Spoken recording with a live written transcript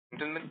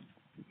Gentlemen,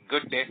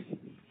 good day,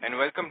 and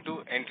welcome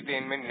to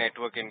Entertainment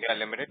Network India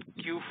Limited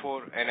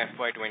Q4 and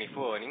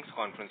FY24 earnings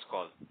conference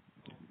call.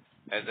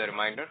 As a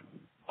reminder,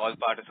 all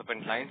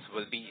participant lines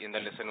will be in the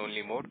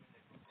listen-only mode,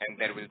 and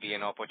there will be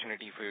an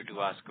opportunity for you to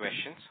ask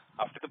questions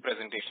after the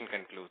presentation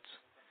concludes.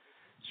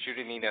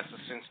 Should you need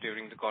assistance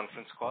during the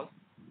conference call,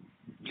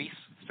 please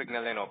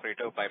signal an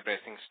operator by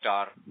pressing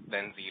star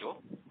then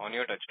 0 on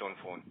your touchtone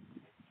phone.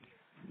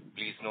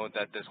 Please note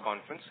that this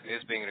conference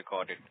is being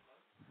recorded.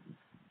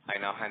 I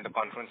now hand the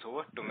conference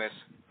over to Ms.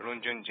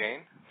 Runjhun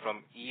Jain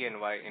from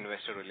E&Y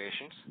Investor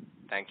Relations.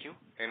 Thank you,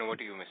 and over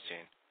to you, Ms.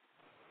 Jain.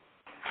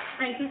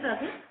 Thank you,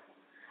 Sagar.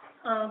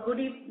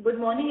 Good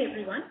morning,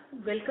 everyone.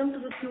 Welcome to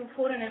the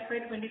Q4 and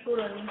FY24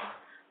 earnings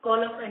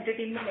call of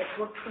Entertainment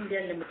Network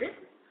India Limited.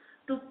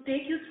 To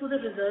take you through the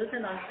results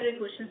and answer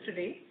your questions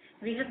today,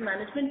 we have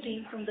management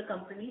team from the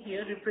company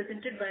here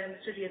represented by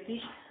Mr.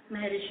 Yatish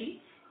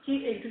Maharishi,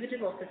 Chief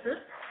Executive Officer,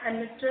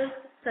 and Mr.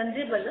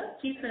 Sanjay Balla,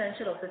 Chief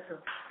Financial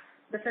Officer.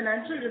 The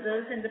financial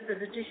results and the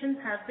presentations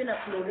have been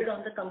uploaded on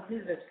the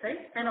company's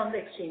website and on the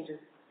exchanges.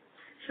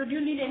 Should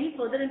you need any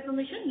further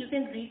information, you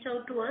can reach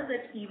out to us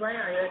at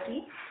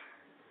EYIRT.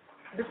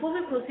 Before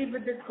we proceed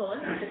with this call,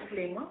 a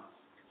disclaimer.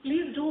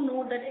 Please do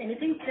note that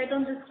anything said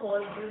on this call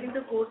during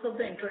the course of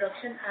the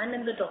introduction and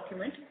in the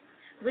document,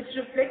 which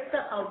reflects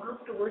the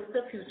outlook towards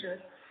the future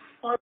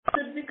or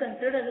should be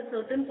considered as a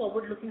certain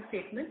forward-looking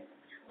statement,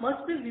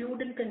 must be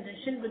viewed in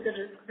conjunction with the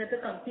risks that the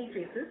company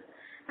faces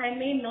and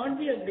may not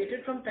be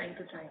updated from time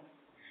to time.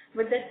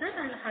 With that said,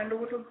 I'll hand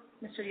over to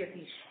Mr.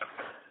 Yatish.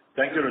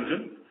 Thank you,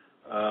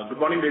 Runjhun. Good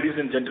morning, ladies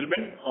and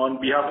gentlemen.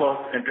 On behalf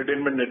of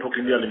Entertainment Network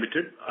India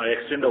Limited, I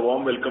extend a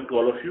warm welcome to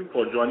all of you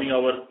for joining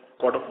our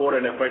Q4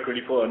 and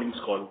FY24 earnings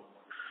call.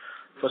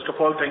 First of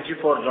all, thank you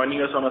for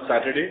joining us on a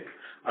Saturday.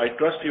 I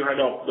trust you had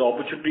the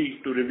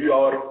opportunity to review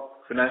our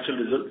financial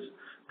results.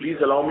 Please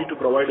allow me to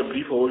provide a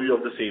brief overview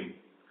of the same.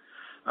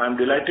 I am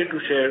delighted to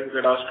share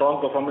that our strong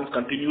performance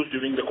continues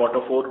during the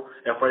Q4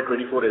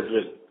 FY24 as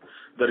well.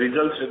 The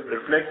results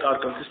reflect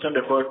our consistent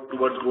effort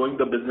towards growing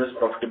the business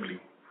profitably.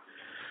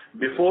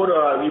 Before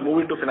we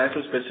move into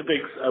financial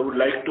specifics, I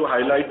would like to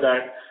highlight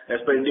that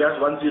as per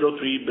India's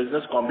 103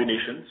 business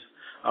combinations,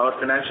 our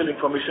financial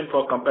information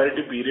for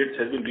comparative periods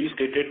has been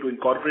restated to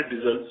incorporate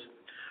results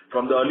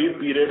from the earlier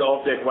period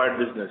of the acquired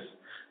business.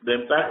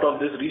 The impact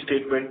of this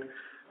restatement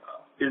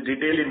is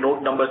detailed in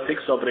note number 6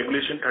 of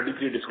Regulation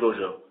 33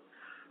 disclosure.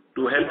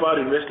 To help our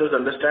investors'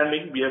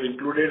 understanding, we have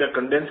included a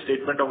condensed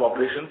statement of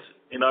operations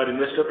in our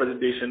investor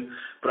presentation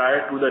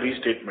prior to the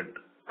restatement.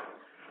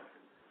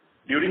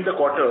 During the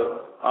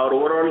quarter, our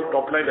overall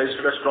top line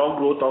registered a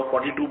strong growth of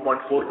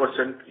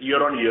 42.4%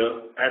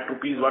 year-on-year at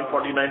rupees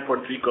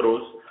 149.3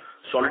 crores,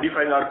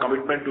 solidifying our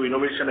commitment to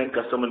innovation and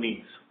customer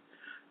needs.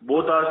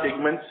 Both our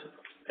segments,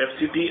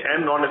 FCT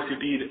and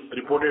non-FCT,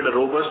 reported a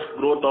robust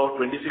growth of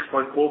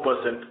 26.4%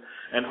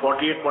 and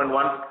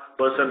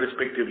 48.1%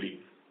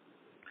 respectively.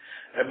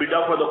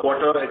 EBITDA for the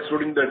quarter,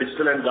 excluding the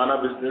digital and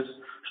Ghana business,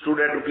 stood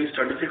at rupees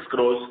 36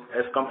 crores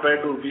as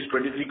compared to rupees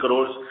 23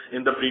 crores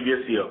in the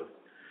previous year.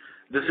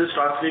 This is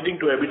translating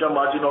to EBITDA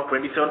margin of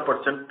 27%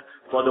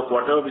 for the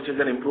quarter, which is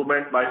an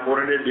improvement by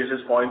 400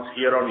 basis points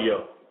year-on-year.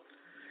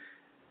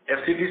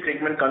 FCT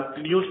segment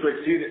continues to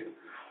exceed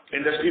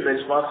industry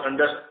benchmarks,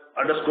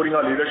 underscoring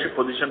our leadership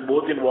position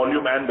both in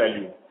volume and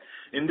value.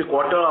 In the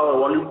quarter, our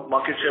volume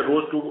market share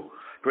rose to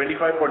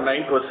 25.9%,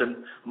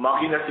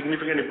 marking a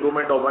significant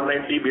improvement of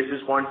 190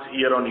 basis points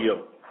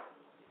year-on-year.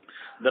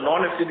 The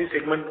non-FCT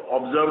segment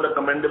observed a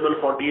commendable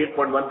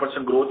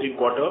 48.1% growth in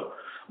quarter,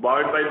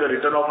 buoyed by the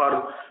return of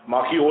our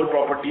marquee old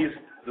properties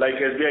like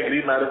SBI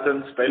Green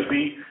Marathon,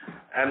 Spellbee,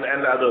 and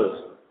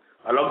others.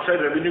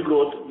 Alongside revenue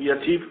growth, we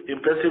achieved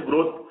impressive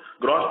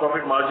gross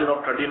profit margin of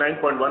 39.1%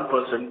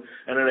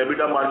 and an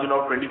EBITDA margin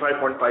of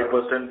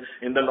 25.5%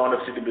 in the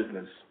non-FCT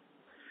business.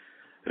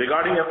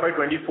 Regarding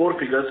FY24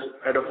 figures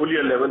at a full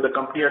year level, the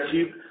company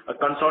achieved a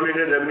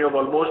consolidated revenue of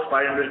almost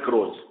 500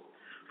 crores.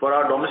 For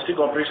our domestic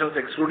operations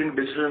excluding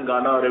digital and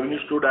Ghana, revenue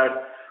stood at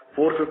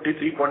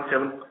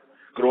 453.7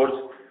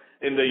 crores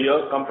in the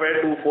year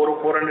compared to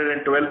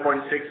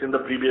 412.6 in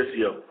the previous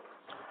year.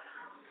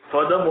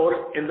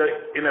 Furthermore, in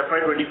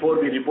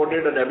FY24, we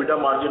reported an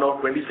EBITDA margin of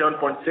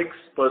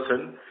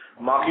 27.6%,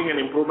 marking an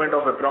improvement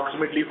of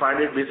approximately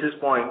 500 basis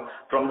points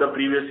from the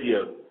previous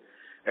year.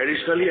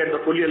 Additionally, at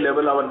the full year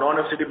level, our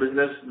non-FCT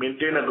business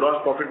maintained a gross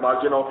profit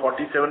margin of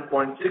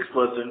 47.6%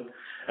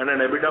 and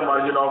an EBITDA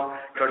margin of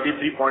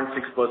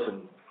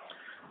 33.6%.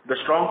 The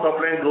strong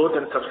top-line growth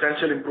and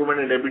substantial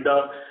improvement in EBITDA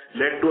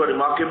led to a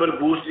remarkable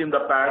boost in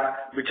the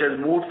PAT, which has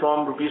moved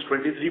from rupees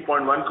 23.1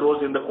 crores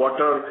in the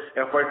quarter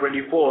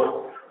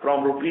FY24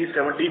 from rupees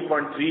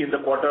 17.3 in the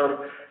quarter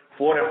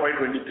 4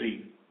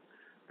 FY23.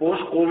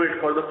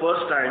 Post-COVID, for the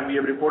first time, we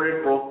have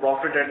reported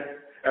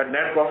a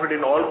net profit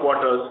in all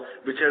quarters,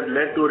 which has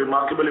led to a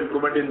remarkable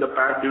improvement in the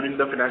PAT during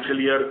the financial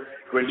year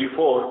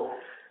 24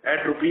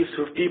 at rupees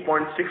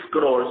 50.6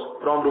 crores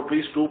from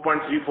rupees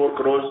 2.34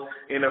 crores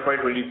in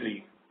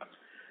FY23.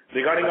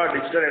 Regarding our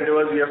digital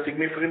endeavors, we have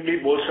significantly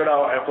bolstered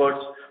our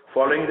efforts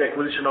following the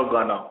acquisition of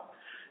Ghana.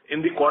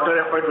 In the quarter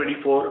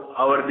FY24,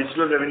 our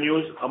digital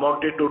revenues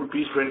amounted to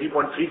rupees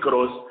 20.3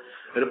 crores,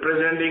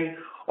 representing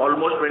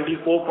almost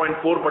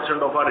 24.4%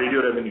 of our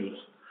radio revenues.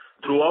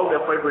 Throughout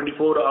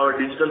FY24, our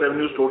digital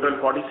revenues totaled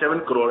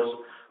 47 crores,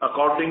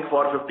 accounting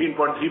for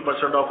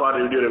 15.3% of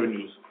our radio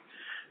revenues.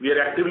 We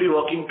are actively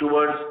working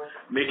towards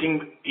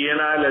making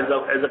ENIL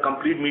as a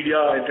complete media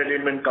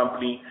entertainment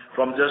company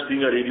from just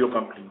being a radio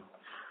company.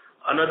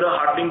 Another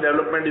heartening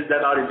development is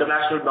that our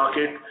international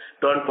market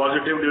turned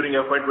positive during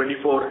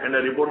FY24 and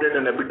reported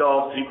an EBITDA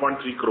of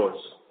 3.3 crores.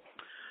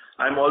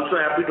 I am also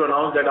happy to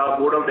announce that our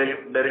board of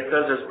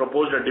directors has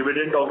proposed a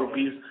dividend of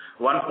rupees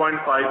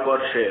 1.5 per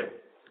share.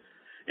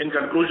 In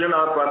conclusion,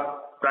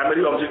 our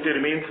primary objective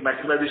remains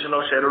maximization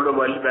of shareholder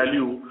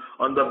value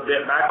on the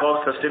back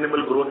of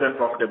sustainable growth and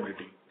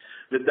profitability.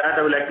 With that,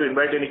 I would like to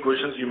invite any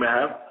questions you may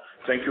have.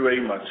 Thank you very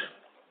much.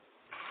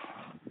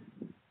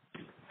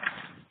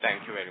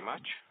 Thank you very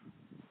much.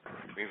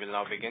 We will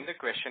now begin the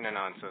question and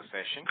answer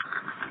session.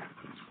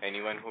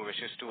 Anyone who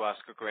wishes to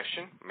ask a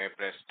question may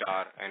press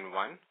star and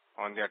 1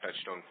 on their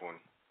touchtone phone.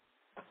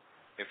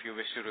 If you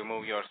wish to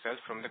remove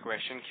yourself from the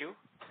question queue,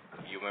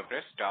 you may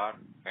press star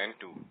and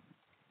 2.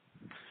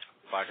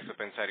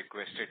 Participants are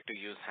requested to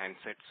use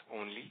handsets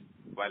only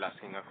while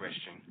asking a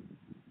question.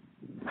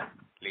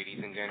 Ladies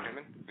and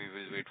gentlemen, we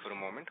will wait for a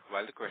moment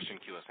while the question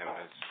queue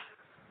assembles.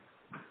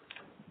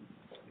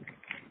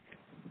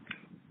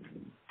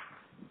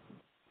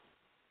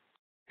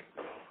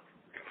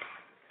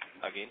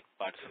 Again,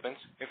 participants,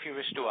 if you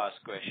wish to ask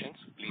questions,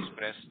 please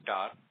press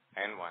star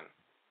and 1.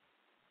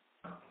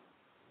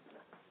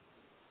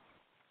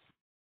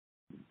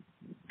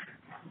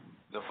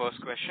 The first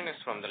question is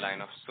from the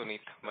line of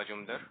Sunit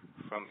Majumdar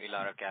from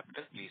Elara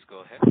Capital. Please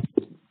go ahead.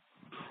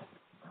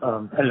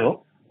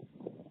 Hello.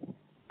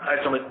 Hi,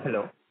 Sumit.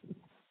 Hello.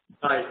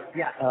 Hi.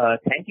 Yeah,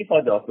 thank you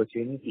for the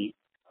opportunity.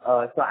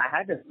 So I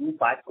had a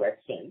 2-part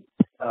question.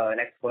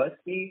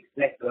 Firstly,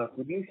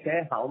 could you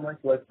share how much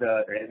was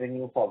the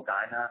revenue for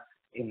Ghana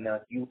in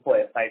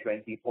Q4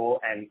 FY24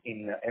 and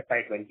in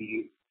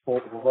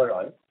FY24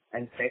 overall?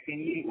 And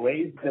secondly, where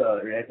is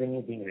the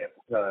revenue being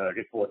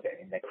reported?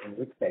 In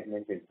which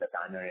segment is the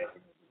Ghana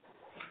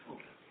revenue?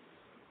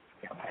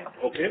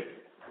 Yeah, Okay.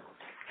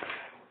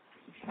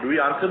 Do we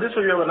answer this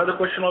or you have another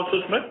question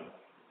also, Smith?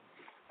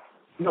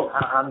 No,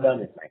 I'm done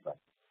with my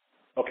question.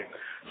 Okay.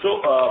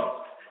 So,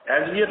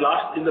 as we had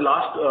in the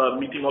last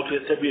meeting also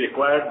said, we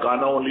acquired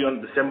Ghana only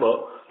on December.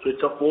 So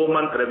it's a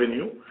 4-month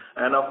revenue,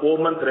 and a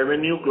 4-month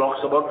revenue clocks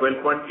about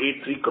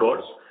 12.83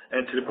 crores,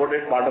 and it's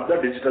reported part of the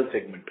digital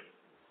segment.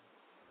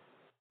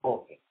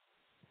 Okay.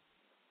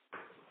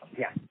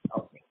 Yeah.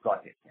 Okay.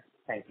 Got it. Yeah.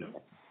 Thank you.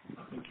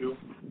 Thank you.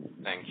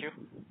 Thank you.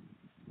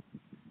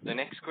 The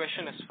next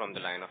question is from the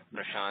line of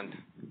Prashant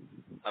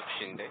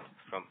Apshinde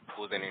from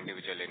who's an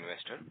individual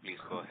investor. Please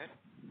go ahead.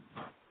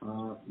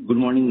 Good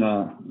morning.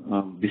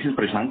 This is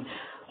Prashant.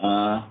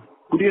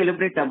 Could you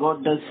elaborate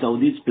about the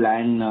Saudi's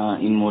plan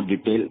in more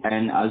detail,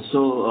 and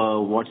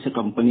also what's the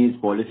company's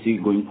policy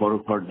going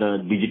forward for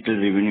the digital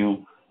revenue?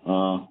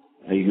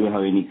 Do you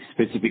have any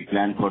specific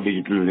plan for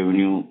digital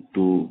revenue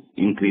to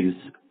increase?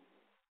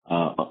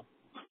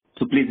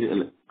 So please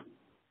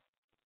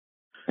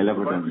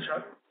elaborate on this.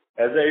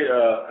 As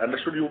I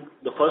understood you,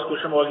 the first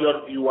question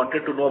was you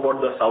wanted to know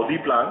about the Saudi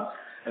plan,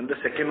 and the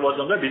second was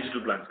on the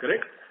digital plans,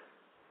 correct?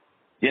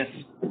 Yes.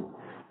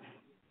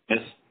 Yes.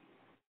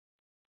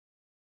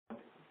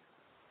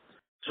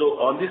 So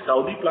on the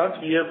Saudi plans,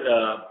 we have,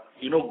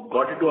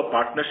 got into a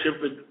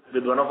partnership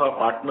with one of our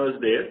partners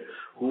there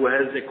who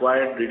has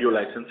acquired radio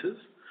licenses.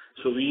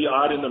 So we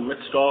are in the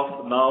midst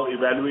of now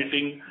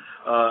evaluating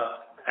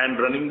and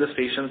running the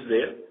stations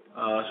there.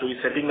 So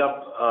we're setting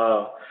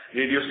up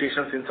radio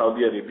stations in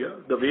Saudi Arabia.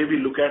 The way we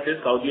look at it,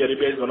 Saudi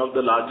Arabia is one of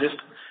the largest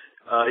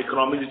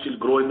economies which will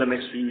grow in the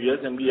next few years,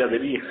 and we are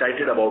very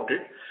excited about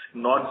it,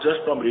 not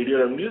just from radio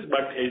revenues,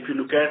 but if you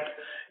look at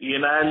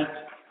ENIL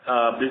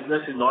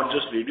business is not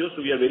just radio,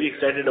 so we are very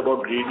excited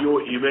about radio,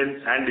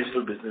 events, and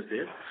digital business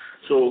there.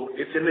 So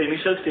it's in the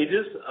initial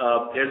stages.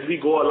 As we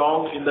go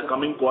along in the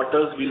coming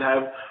quarters, we'll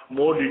have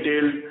more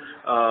detailed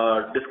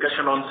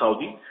discussion on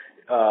Saudi.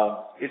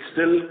 It's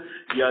still,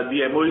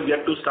 the MOU is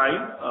yet to sign.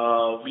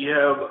 We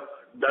have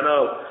done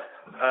a,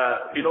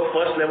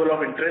 first level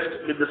of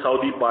interest with the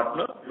Saudi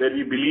partner, where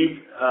we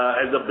believe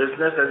as a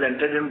business, as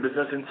entertainment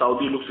business in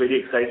Saudi looks very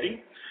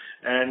exciting.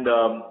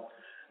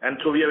 And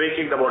so we are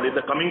waiting about it. In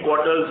the coming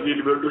quarters, we'll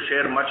be able to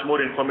share much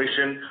more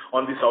information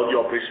on the Saudi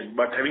operation.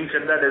 But having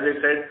said that, as I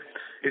said,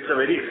 it's a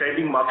very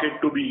exciting market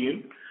to be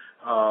in.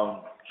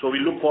 So we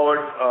look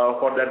forward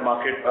for that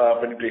market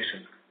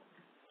penetration.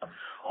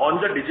 On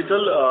the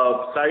digital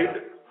side,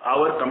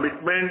 our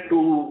commitment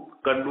to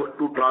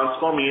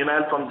transform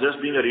ENIL from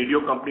just being a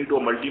radio company to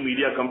a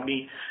multimedia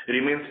company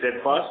remains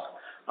steadfast.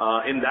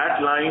 In that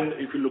line,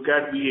 if you look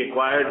at, we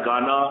acquired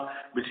Ghana,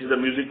 which is a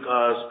music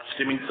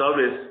streaming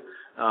service.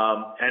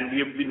 And we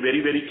have been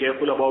very, very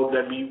careful about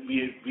that.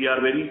 We are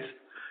very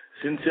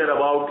sincere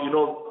about,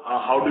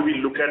 how do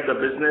we look at the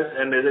business.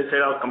 And as I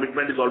said, our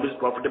commitment is always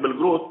profitable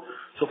growth.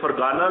 So for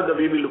Ghana, the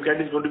way we look at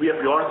it is going to be a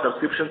pure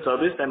subscription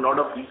service and not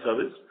a free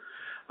service.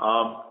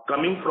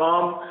 Coming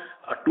from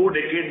 2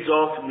 decades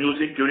of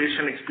music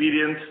curation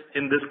experience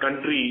in this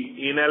country,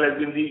 ENL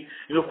has been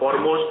the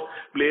foremost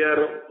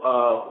player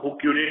who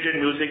curated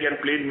music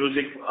and played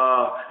music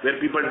where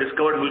people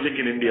discovered music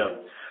in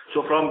India.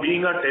 So from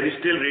being a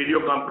terrestrial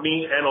radio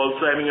company and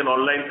also having an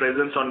online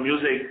presence on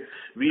music,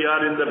 we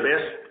are in the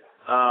best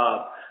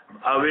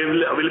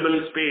available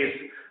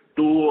space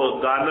to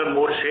garner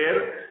more share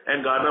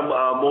and garner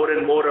more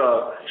and more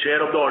share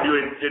of the audio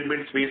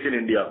entertainment space in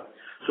India.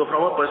 So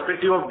from a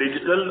perspective of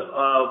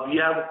digital, we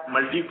have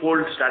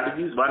multifold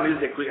strategies. One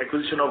is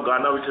acquisition of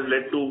Ghana, which has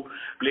led to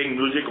playing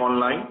music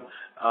online,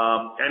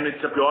 and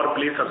it's a pure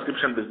play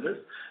subscription business.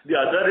 The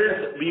other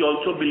is we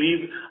also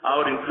believe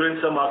our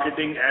influencer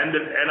marketing and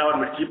our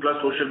Mirchi Plus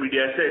social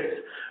media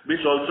assets,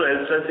 which also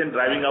helps us in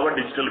driving our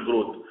digital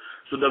growth.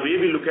 So the way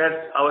we look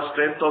at our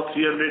strength of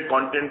 300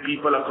 content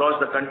people across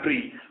the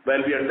country,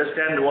 while we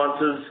understand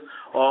nuances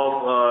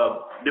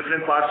of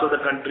different parts of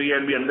the country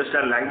and we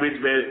understand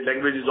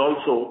languages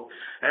also,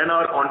 and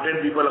our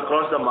content people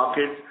across the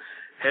market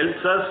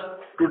helps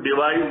us to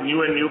devise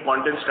new and new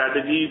content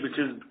strategy, which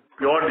is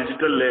pure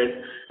digital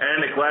led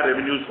and acquire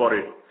revenues for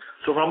it.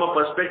 So from a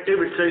perspective,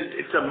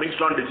 it's a mix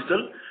on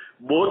digital,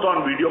 both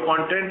on video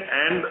content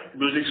and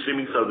music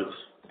streaming service.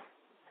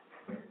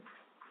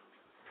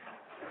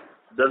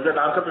 Does that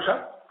answer,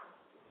 Prashant?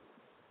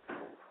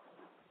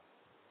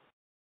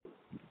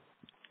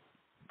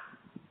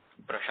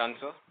 Prashant,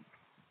 sir?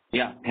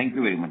 Yeah, thank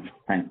you very much.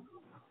 Thanks.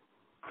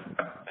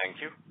 Thank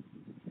you.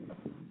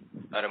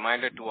 A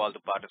reminder to all the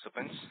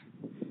participants,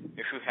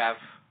 if you have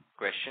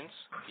questions,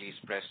 please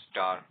press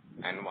star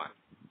and 1.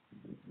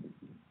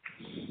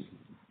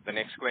 The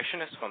next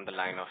question is from the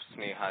line of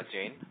Sneha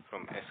Jain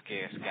from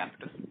SKS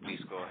Capital. Please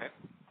go ahead.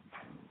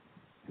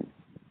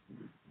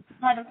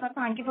 Hello, sir.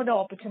 Thank you for the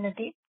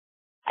opportunity.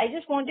 I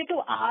just wanted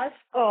to ask,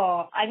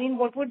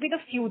 what would be the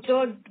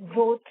future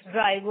growth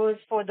drivers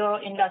for the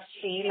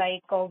industry?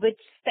 Like, which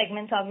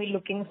segments are we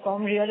looking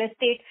from? Real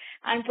estate,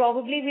 and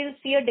probably we'll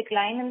see a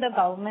decline in the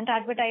government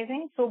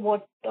advertising. So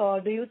what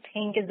do you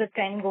think is the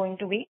trend going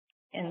to be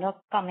in the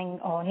coming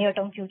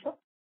near-term future?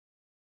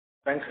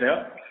 Thanks,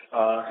 Sneha.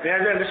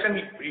 Sneha, I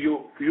understand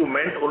you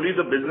meant only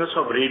the business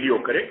of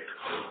radio, correct?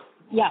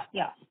 Yeah.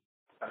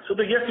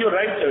 So yes, you're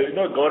right.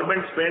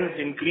 Government spends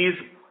increase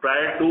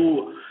prior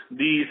to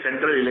the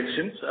central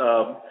elections,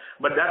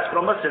 but that's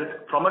from a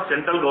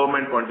central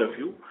government point of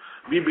view.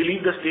 We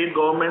believe the state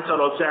governments are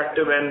also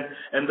active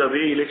and the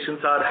way elections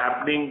are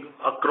happening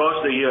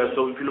across the year.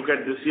 So if you look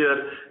at this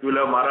year, you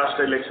will have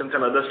Maharashtra elections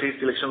and other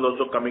states elections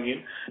also coming in,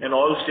 and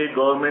all state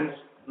governments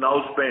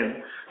now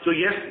spend. So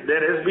yes, there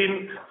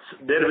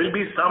will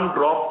be some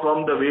drop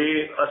from the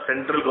way a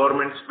central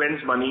government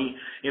spends money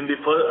in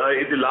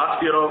the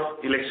last year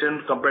of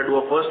election compared to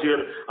a first year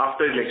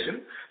after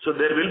election. So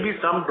there will be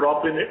some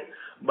drop in it,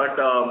 but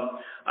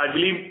I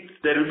believe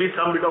there will be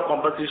some bit of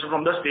compensation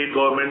from the state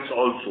governments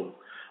also.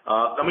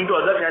 Coming to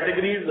other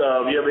categories,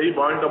 we are very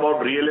buoyant about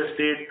real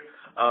estate,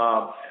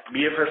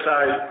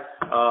 BFSI,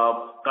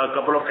 a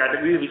couple of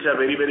categories which are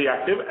very, very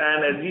active. And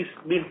as we've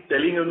been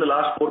telling you in the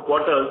last 4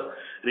 quarters,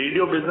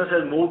 radio business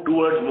has moved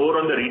towards more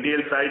on the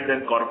retail side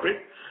than corporate.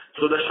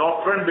 So the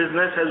shopfront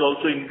business has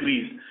also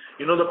increased.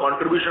 The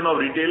contribution of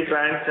retail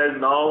clients has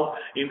now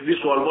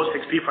increased to almost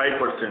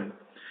 65%.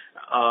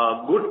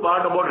 Good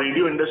part about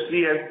radio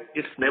industry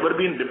it's never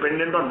been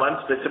dependent on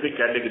one specific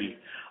category.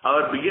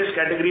 Our biggest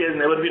category has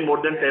never been more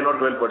than 10 or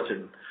 12%.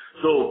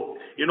 So,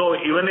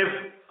 even if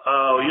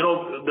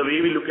the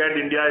way we look at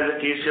India as a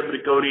K-shaped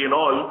recovery and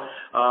all,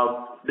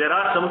 there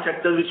are some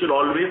sectors which will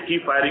always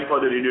keep firing for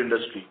the radio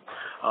industry.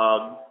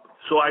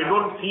 So I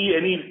don't see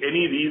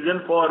any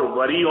reason for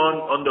worry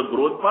on the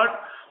growth part.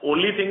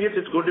 Only thing is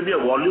it's going to be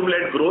a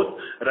volume-led growth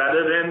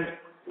rather than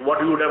what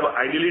we would have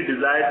ideally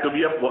desired to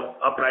be a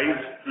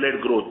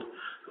price-led growth.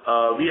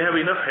 We have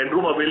enough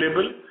headroom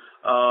available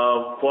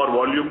for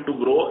volume to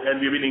grow,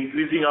 and we've been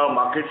increasing our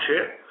market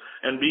share.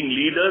 And being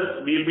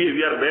leaders,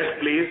 we are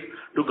best placed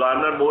to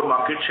garner more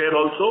market share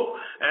also,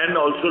 and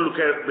also look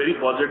at very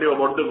positive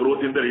about the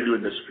growth in the radio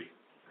industry.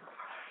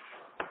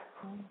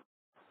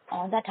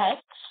 That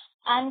helps.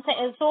 And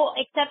so,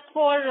 except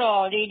for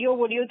radio,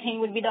 what do you think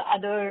would be the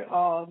other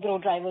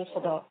growth drivers for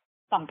the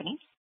company?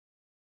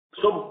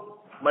 So,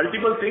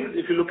 multiple things.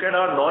 If you look at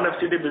our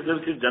non-FCT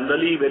business, which is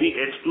generally very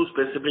H2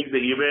 specific,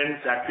 the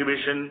events,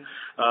 activation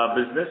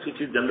business,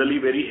 which is generally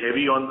very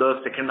heavy on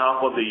the second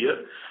half of the year.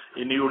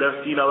 And you would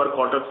have seen our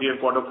quarter 3 and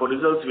quarter 4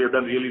 results. We have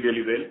done really,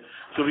 really well.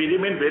 So we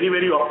remain very,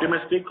 very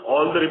optimistic.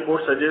 All the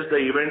reports suggest the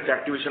events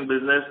activation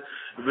business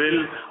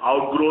will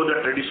outgrow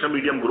the traditional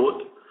medium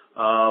growth.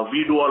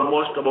 We do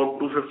almost about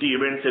 250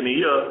 events in a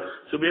year.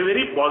 So we are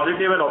very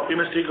positive and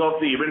optimistic of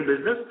the event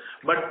business,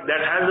 but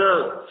that has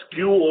a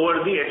skew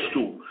over the H2.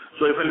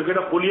 So if I look at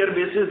a full year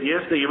basis,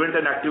 yes, the event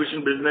and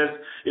activation business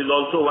is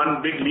also one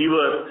big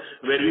lever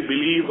where we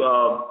believe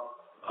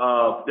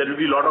there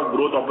will be a lot of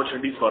growth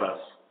opportunities for us.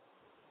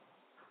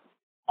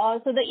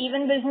 So the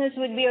event business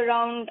would be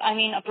around,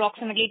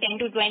 approximately 10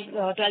 to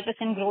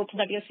 12% growth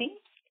that you're seeing?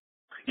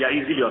 Yeah,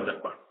 easily on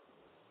that part.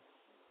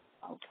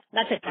 Okay.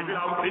 That's it.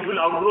 It will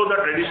outgrow the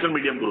traditional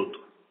medium growth.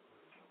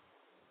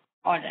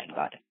 All right.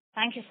 Got it.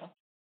 Thank you, sir.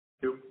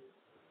 Thank you.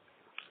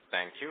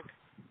 Thank you.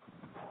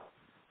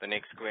 The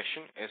next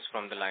question is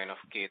from the line of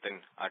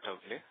Ketan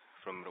Athavale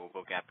from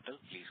Robo Capital.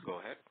 Please go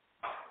ahead.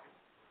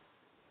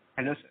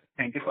 Hello, sir.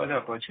 Thank you for the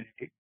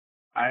opportunity.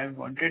 I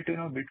wanted to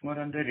know a bit more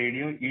on the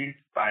radio yield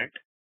part.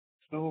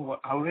 So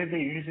how were the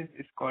yields in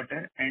this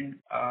quarter, and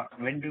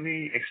when do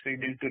we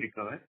expect them to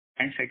recover?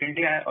 And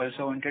secondly, I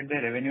also wanted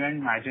the revenue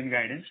and margin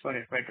guidance for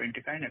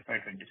FY25 and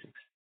FY26.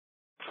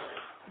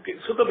 Okay.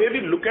 So the way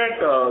we look at,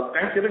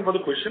 thanks, Ketan, for the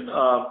question.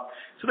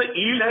 So the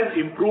yield has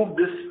improved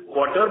this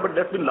quarter, but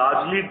that's been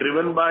largely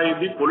driven by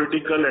the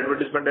political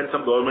advertisement and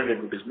some government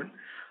advertisement.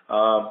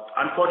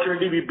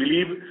 Unfortunately, we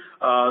believe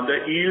the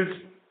yields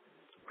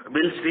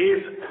will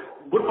stay.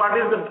 Good part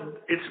is that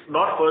it's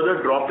not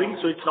further dropping,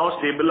 so it's now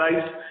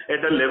stabilized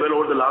at a level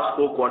over the last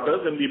 4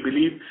 quarters, and we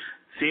believe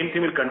same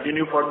thing will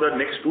continue for the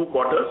next 2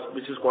 quarters,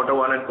 which is quarter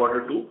 1 and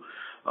quarter 2.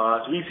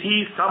 So we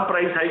see some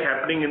price hike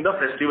happening in the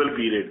festival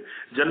period.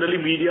 Generally,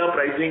 media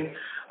pricing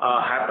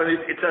happens.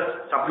 It's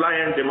a supply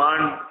and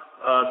demand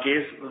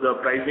case. The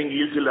pricing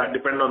yields will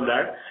depend on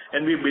that,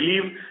 and we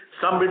believe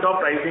some bit of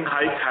pricing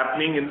hike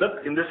happening in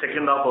the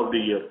second half of the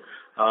year.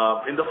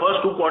 In the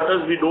first 2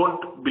 quarters, we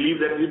don't believe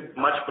there will be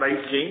much price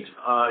change.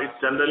 It's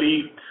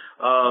generally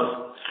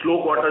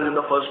slow quarters in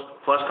the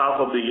first half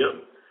of the year.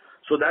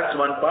 So that's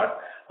one part.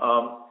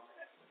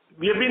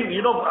 We have been,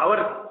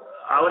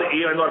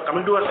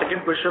 coming to our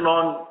second question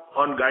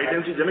on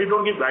guidance. We generally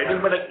don't give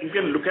guidance, but you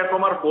can look at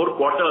from our 4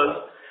 quarters,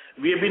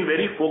 we have been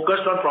very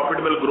focused on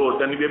profitable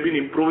growth, and we have been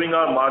improving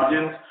our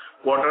margins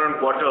quarter on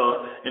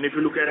quarter. And if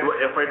you look at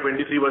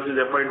FY23 versus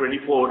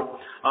FY24,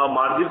 our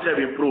margins have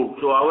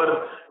improved. So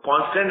our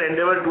constant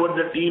endeavor towards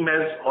the team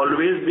has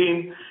always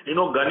been,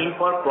 gunning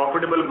for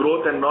profitable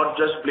growth and not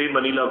just plain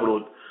vanilla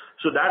growth.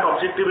 So that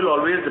objective will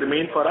always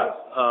remain for us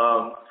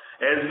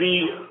as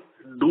we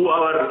do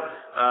our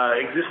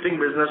existing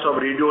business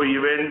of radio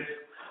events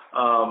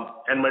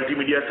and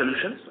multimedia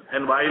solutions,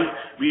 and while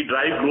we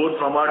drive growth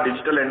from our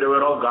digital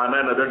endeavor of Ghana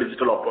and other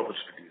digital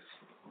opportunities.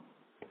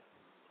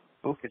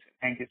 Okay, sir.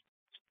 Thank you.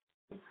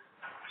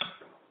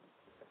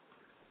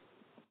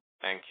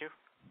 Thank you.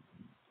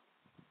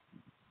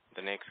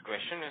 The next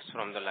question is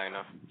from the line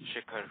of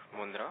Shikhar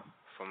Mundra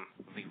from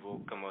Vivo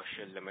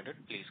Commercial Limited.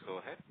 Please go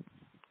ahead.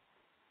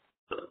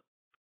 I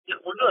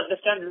want to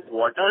understand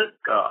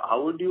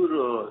how would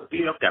you see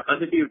your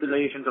capacity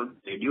utilization of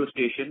radio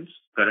stations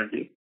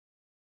currently?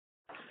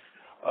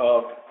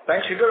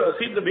 Thanks, Shikhar.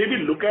 See, the way we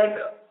look at,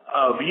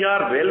 we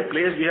are well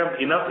placed. We have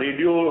enough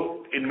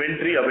radio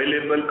inventory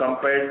available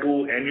compared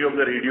to any of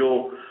our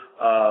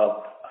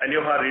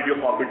radio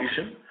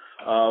competition.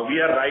 We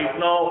are right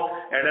now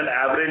at an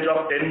average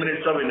of 10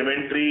 minutes of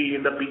inventory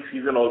in the peak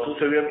season also.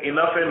 So we have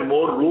enough and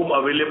more room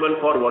available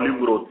for volume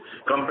growth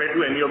compared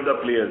to any of the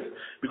players.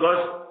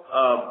 Because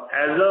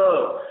as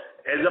a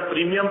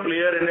premium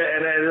player and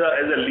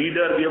as a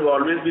leader, we have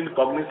always been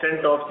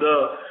cognizant of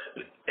the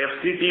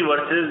FCT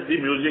versus the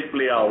music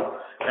play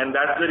out. And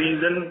that's the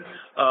reason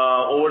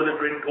over the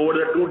 2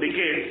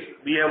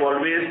 decades, we have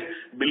always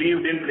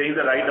believed in playing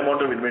the right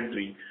amount of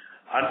inventory.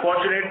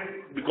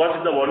 Unfortunately, because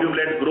of the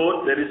volume-led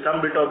growth, there is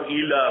some bit of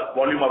yield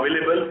volume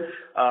available,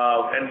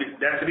 and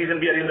that's the reason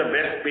we are in the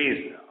best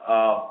pace.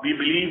 We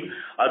believe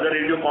other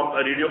radio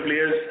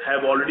players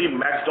have already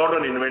maxed out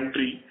on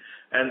inventory,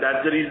 and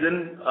that's the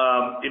reason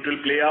it will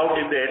play out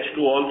in the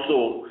H2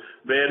 also,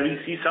 where we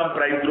see some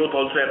price growth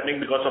also happening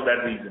because of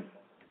that reason.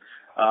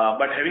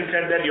 But having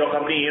said that, your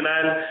company,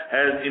 ENIL,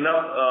 has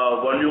enough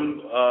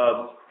volume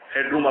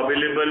headroom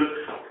available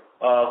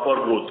for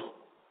growth.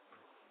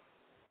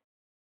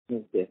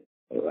 Okay.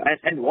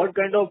 And what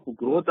kind of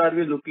growth are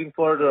we looking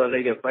for,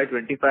 like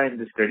FY25 in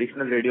this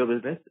traditional radio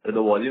business, the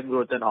volume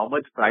growth, and how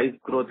much price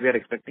growth we are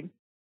expecting?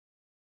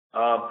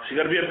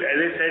 Shikhar, as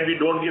I said, we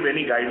don't give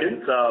any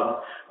guidance.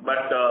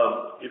 But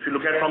if you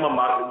look at from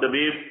the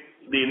way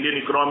the Indian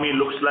economy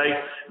looks like,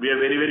 we are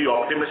very, very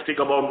optimistic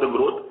about the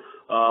growth,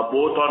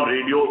 both on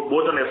radio,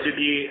 both on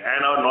FCT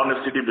and our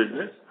non-FCT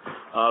business.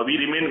 We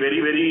remain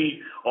very,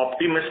 very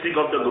optimistic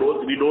of the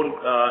growth. We don't,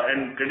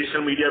 and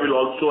traditional media will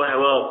also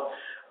have a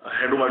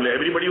headroom.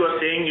 Everybody was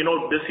saying,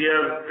 this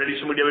year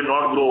traditional media will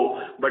not grow,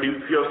 but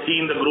if you have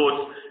seen the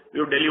growth, we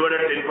have delivered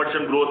a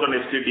 10% growth on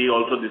FCT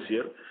also this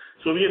year.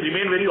 So we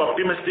remain very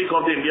optimistic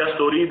of the India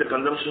story, the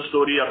consumption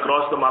story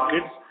across the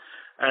markets,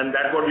 and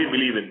that's what we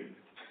believe in.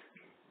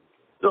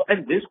 So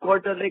in this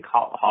quarter, like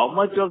how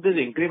much of this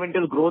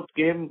incremental growth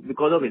came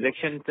because of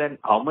elections, and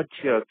how much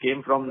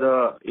came from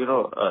the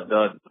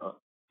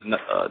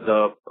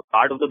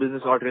part of the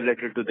business not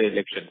related to the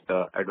elections,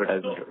 the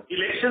advertisement? So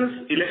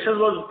elections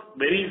was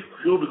very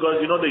few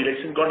because the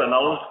election got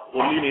announced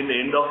only in the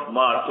end of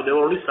March, so there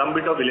were only some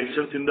bit of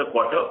elections in the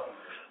quarter.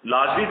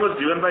 Largely, it was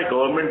driven by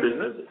government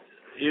business.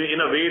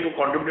 In a way, to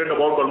contribute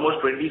about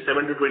almost 27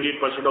 to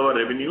 28% of our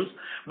revenues.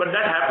 But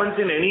that happens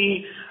in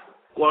any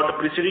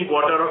preceding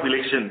quarter of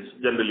elections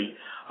generally.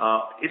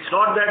 It's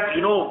not that,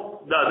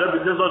 the other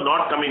business was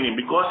not coming in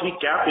because we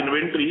cap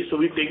inventory, so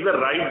we take the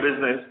right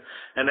business,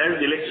 and as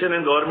election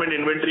and government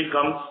inventory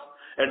comes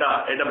at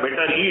a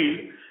better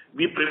yield,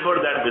 we prefer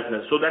that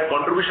business. So that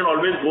contribution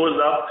always goes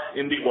up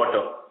in the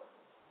quarter.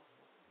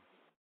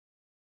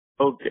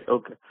 Okay.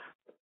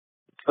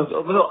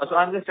 So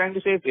I'm just trying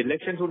to say, if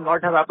elections would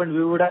not have happened,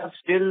 we would have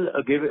still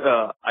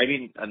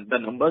the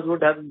numbers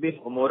would have been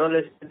more or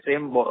less the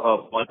same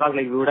ballpark,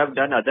 like we would have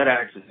done other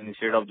ads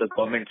instead of the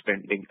government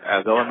spending,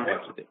 government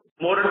ads.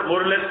 More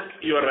or less,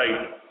 you are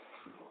right.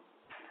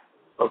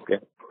 Okay.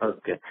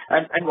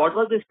 And what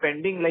was the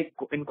spending like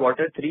in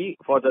quarter 3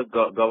 for the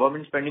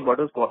government spending? What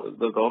was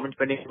the government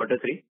spending in quarter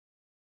 3?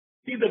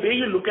 See, the way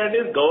you look at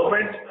it,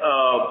 government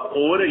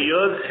over the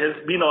years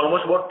has been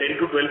almost about 10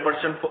 to 12%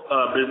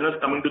 business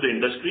coming to the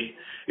industry.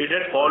 It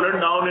had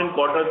fallen down in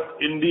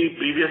the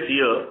previous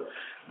year.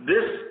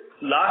 This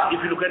last,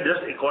 if you look at just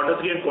quarter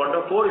 3 and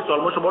quarter 4, it's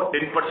almost about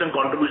 10%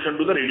 contribution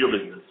to the radio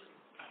business.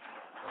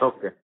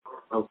 Okay.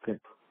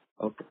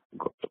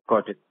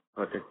 Got it.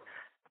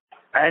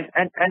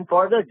 And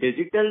for the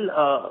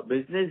digital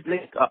business,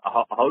 like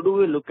how do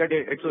we look at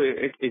it? So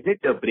is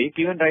it a break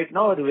even right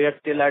now, or we are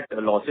still at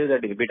losses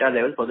at EBITDA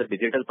level for the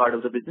digital part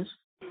of the business?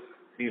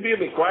 See, we have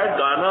acquired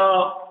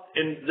Ghana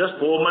in just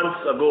 4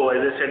 months ago,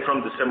 as I said,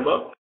 from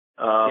December.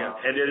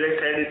 And as I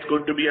said, it's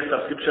going to be a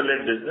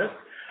subscription-led business.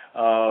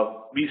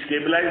 We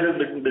stabilize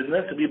this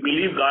business. We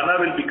believe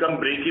Ghana will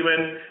become break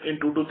even in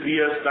 2 to 3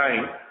 years'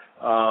 time.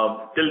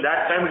 Till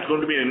that time, it's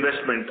going to be an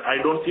investment. I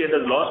don't see it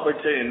as loss,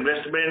 but it's an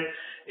investment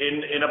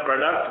in a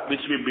product which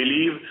we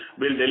believe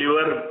will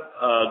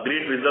deliver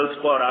great results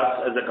for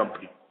us as a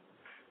company.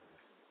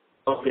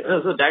 Okay.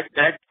 So that's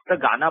the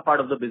Ghana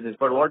part of the business.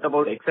 But what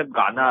about except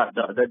Ghana,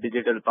 the other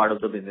digital part of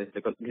the business?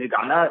 Because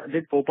Ghana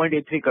did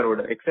 4.83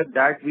 crore. Except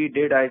that, we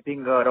did, I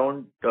think,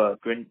 around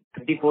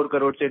 24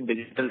 crores in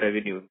digital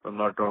revenue, if I'm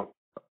not wrong.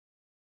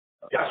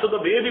 Yeah. So the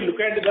way we look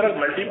at it, there are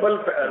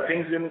multiple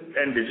things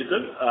in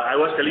digital. I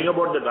was telling you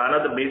about the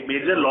Ghana, the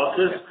major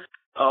losses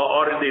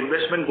or the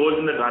investment goes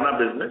in the Ghana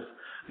business.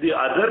 The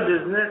other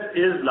business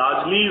is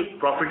largely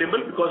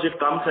profitable because it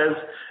comes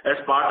as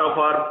part of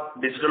our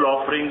digital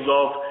offerings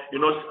of,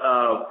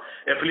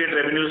 affiliate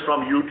revenues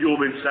from YouTube,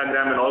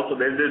 Instagram, and also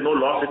there's no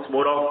loss. It's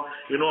more of,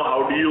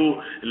 how do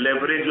you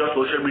leverage your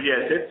social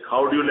media assets?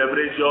 How do you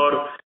leverage your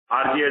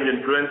RJ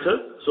and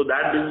influencers? So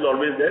that business is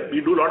always there.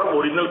 We do a lot of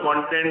original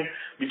content,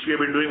 which we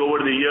have been doing over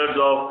the years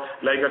of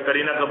like a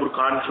Kareena Kapoor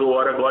Khan show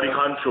or a Gauri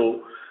Khan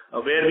show,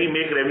 where we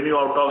make revenue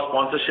out of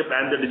sponsorship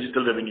and the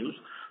digital revenues.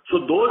 So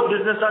those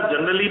businesses are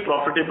generally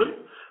profitable.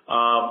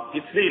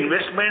 It's the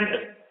investment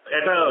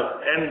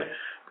and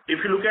if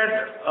you look at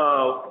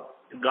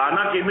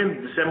Ghana came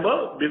in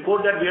December.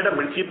 Before that, we had a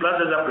Mirchi Plus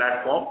as a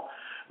platform,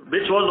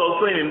 which was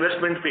also an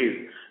investment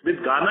phase.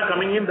 With Ghana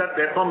coming in, that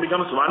platform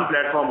becomes one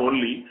platform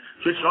only.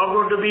 So it's not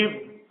going to be,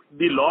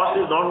 the loss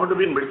is not going to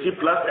be in Mirchi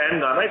Plus and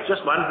Ghana. It's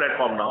just one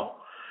platform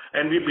now.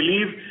 And we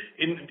believe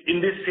in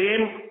the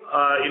same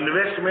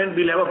investment,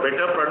 we'll have a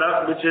better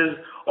product, which is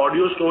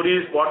audio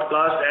stories,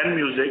 podcast, and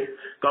music,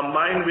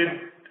 combined with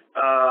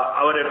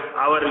our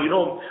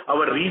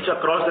reach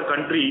across the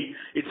country.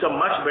 It's a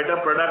much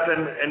better product,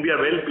 and we are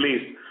well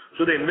placed.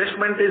 So the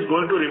investment is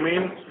going to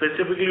remain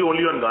specifically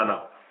only on Ghana.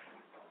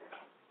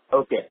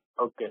 Okay.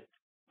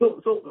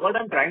 So what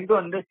I'm trying to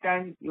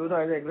understand, as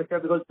an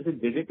investor, because this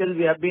is digital,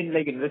 we have been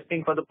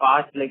investing for the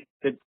past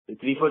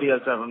 3-4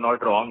 years, if I'm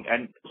not wrong.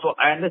 And so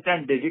I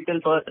understand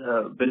digital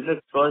business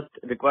first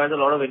requires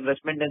a lot of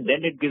investment, and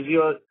then it gives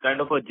you a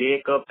kind of a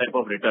J-curve type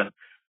of return.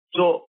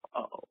 So,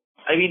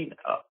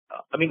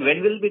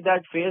 when will be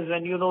that phase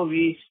when,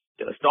 we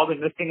stop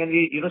investing and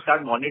we,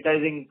 start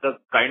monetizing the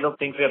kind of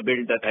things we have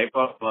built, the type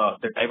of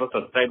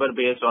subscriber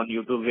base on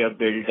YouTube we have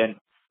built, and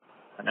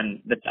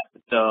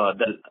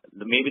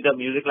maybe the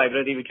music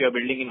library which we are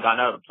building in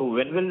Ghana. So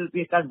when will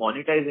we start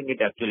monetizing it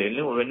actually?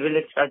 When will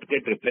it start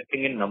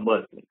reflecting in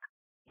numbers?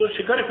 So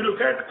Shikhar, if you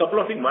look at a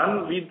couple of things,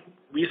 one, we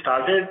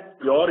started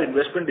pure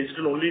investment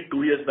digital only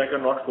 2 years back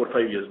and not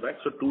 4-5 years back.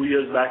 So 2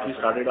 years back, we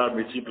started our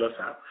Mirchi Plus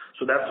app.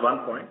 So that's one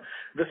point.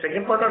 The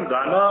second point on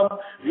Ghana,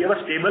 we have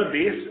a stable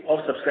base of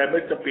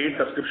subscribers, the paid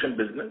subscription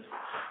business.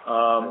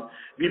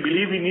 We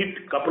believe we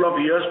need a couple of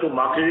years to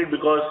market it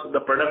because the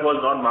product was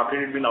not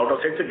marketed, been out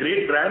of sight. It's a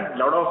great brand,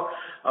 a lot of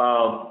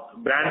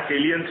brand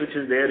salience which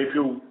is there. If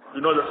the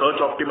search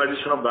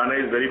optimization of Ghana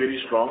is very,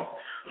 very strong.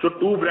 So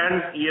two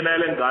brands,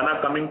 ENL and Ghana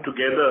coming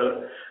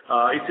together,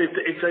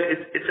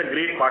 it's a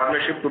great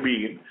partnership to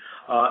be in.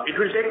 It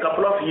will take a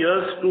couple of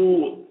years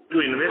to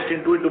invest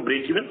into it to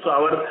break even. So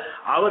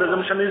our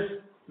assumption is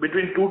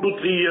between 2 to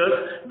 3 years,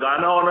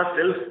 Ghana on a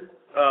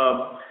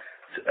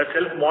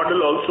self model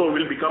also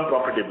will become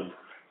profitable.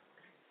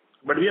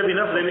 But we have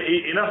enough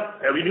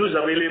avenues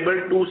available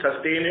to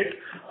sustain it.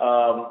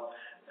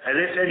 As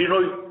I said, you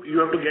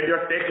have to get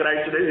your tech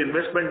right. So there is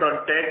investment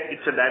on tech.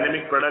 It's a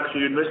dynamic product, so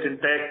you invest in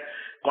tech.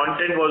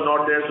 Content was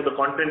not there, so the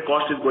content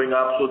cost is going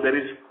up. So there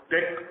is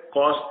tech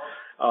cost,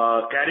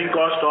 carrying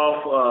cost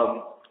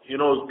of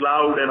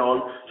cloud and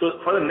all. So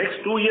for the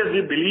next 2 years,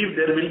 we believe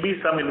there will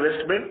be some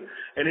investment,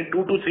 and in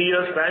 2 to 3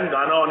 years' time,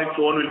 Ghana on its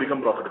own will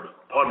become profitable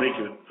or break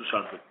even to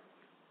start with.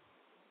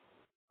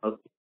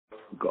 Okay.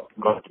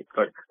 Got it.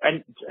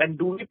 And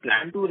do we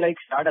plan to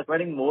start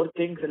acquiring more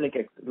things like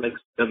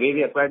the way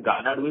we acquired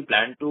Ghana? Do we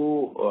plan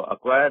to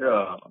acquire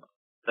the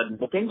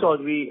bookings, or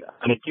G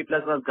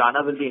plus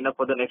Ghana will be enough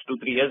for the next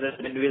 2-3 years,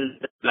 and then we'll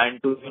plan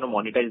to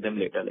monetize them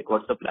later?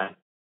 What's the plan?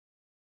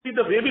 See,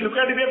 the way we look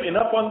at it, we have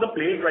enough on the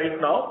plate right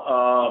now.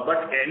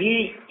 But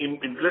any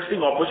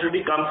interesting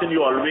opportunity comes in,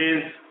 you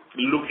always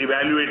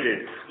evaluate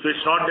it. So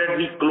it's not that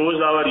we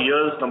close our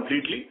ears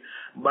completely.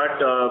 But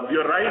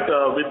you're right,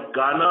 with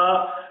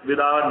Ghana, with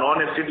our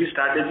non-FCT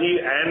strategy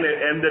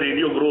and the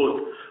radio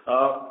growth,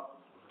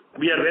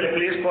 we are well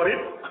placed for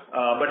it.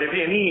 But if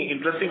any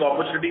interesting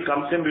opportunity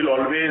comes in, we'll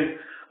always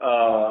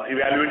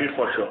evaluate it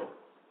for sure.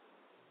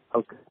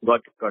 Okay,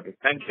 got it.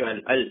 Thank you.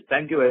 I'll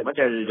thank you very much.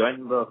 I'll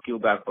join the queue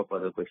back for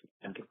further questions.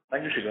 Thank you.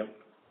 Thank you, Shikhar.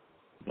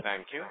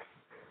 Thank you.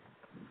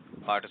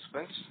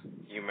 Participants,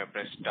 you may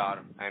press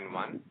star and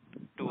 1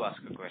 to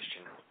ask a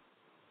question.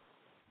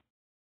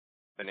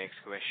 The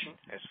next question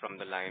is from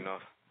the line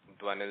of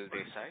Dwanil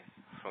Desai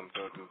from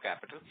Turtle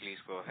Capital. Please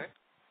go ahead.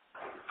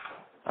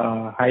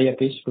 Hi,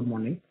 Yatish. Good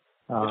morning.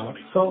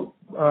 So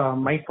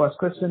my first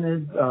question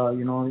is,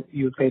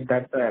 you said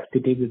that the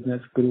FTT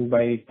business grew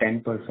by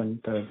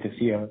 10% this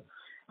year.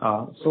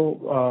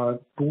 So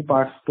 2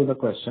 parts to the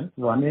question.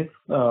 One is,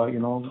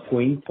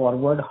 going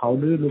forward, how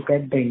do you look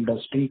at the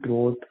industry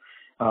growth?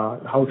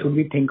 How should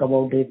we think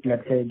about it?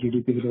 Let's say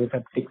GDP growth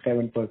at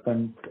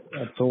 6-7%.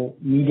 So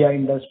media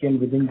industry, and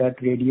within that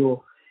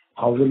radio,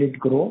 how will it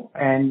grow?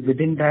 And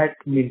within that,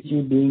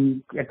 Mirchi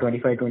being at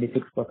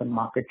 25-26%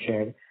 market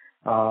share,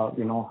 how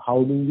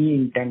do we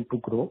intend to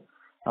grow?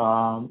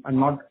 I'm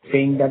not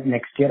saying that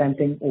next year, I'm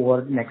saying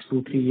over next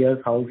 2-3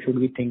 years, how should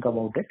we think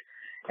about it?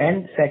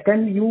 And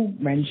second, you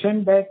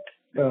mentioned that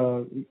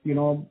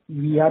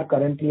we are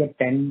currently at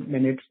 10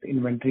 minutes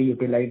inventory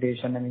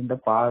utilization, and in the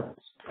past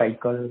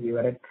cycle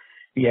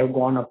we have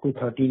gone up to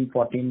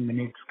 13-14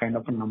 minutes kind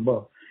of a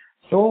number.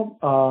 So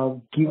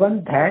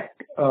given that,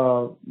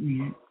 how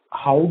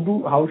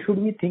should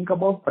we think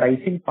about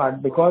pricing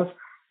part? Because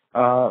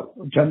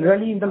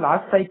generally in the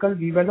last cycle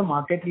we were the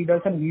market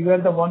leaders and we were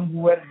the one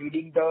who were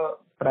leading the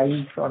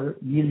price or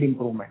yield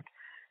improvement.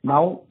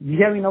 Now we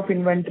have enough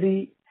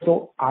inventory,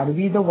 so are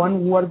we the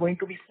one who are going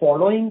to be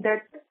following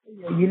that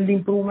yield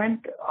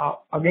improvement?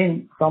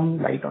 Again,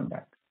 some light on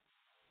that.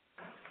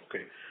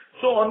 Okay.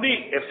 So on the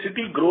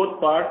FCT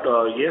growth part,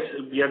 yes,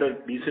 we had a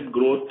decent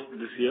growth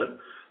this year,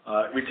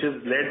 which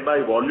is led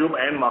by volume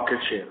and market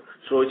share.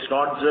 So it's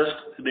not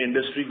just the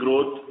industry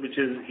growth which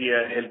is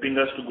helping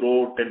us to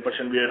grow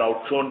 10%. We had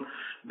outshone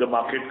the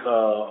market,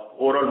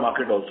 overall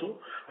market also.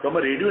 From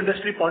a radio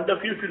industry point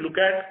of view, if you look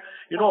at,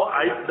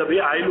 the way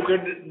I look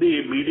at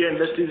the media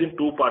industry is in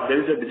 2 parts.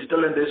 There is a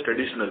digital and there is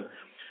traditional.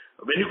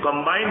 When you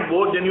combine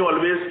both, then you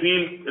always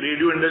feel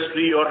radio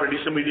industry or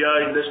traditional media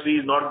industry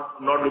is not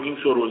looking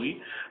so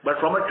rosy. But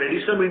from a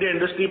traditional media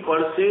industry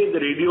per se, the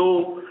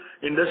radio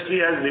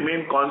industry has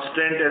remained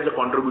constant as a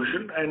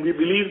contribution, and we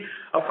believe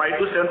a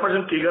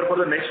 5-7% CAGR for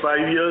the next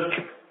 5 years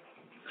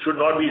should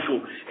not be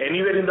issue.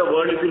 Anywhere in the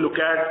world, if you look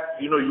at,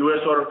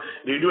 US or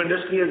radio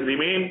industry has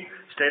remained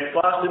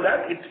steadfast in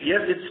that.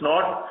 It's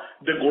not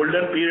the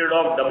golden period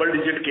of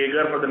double-digit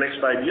CAGR for the next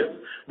 5 years,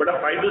 but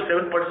a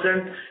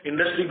 5-7%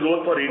 industry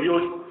growth for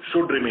radio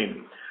should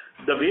remain.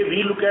 The way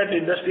we look at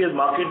industry as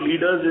market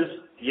leaders is,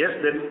 yes,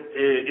 then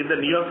in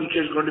the near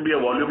future is going to be a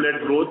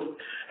volume-led growth,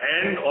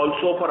 and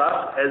also for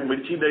us as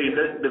Mirchi,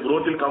 the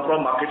growth will come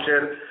from market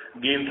share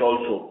gains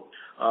also.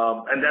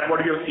 And that's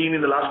what you have seen in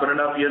the last 1.5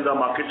 years. Our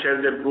market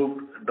shares have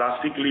improved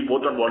drastically,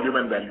 both on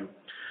volume and value.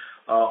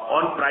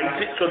 On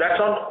pricing, so that's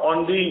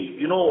on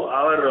the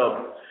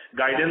our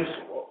guidance,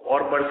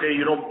 or per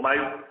se,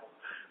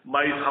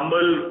 my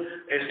humble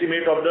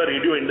estimate of the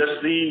radio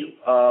industry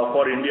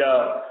for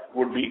India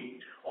would be.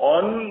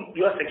 On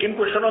your second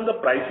question on the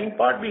pricing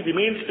part, we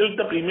remain still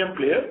the premium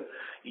player.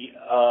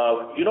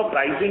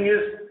 Pricing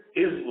is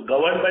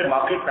governed by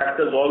market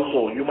factors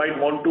also. You might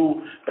want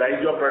to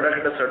price your product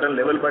at a certain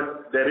level,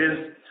 but there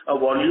is a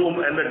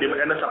volume and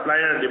a supply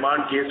and a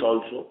demand case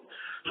also.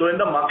 So when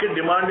the market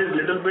demand is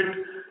little bit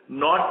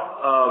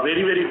not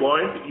very, very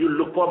buoyant, you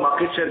look for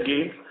market share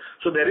gains.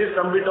 So there is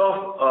some bit of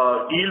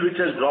yield which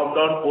has dropped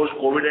down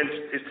post-COVID and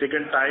it's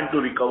taken time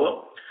to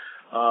recover.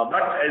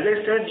 But as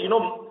I said,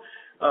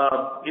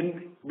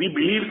 we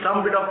believe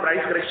some bit of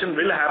price correction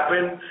will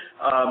happen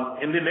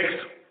in the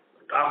next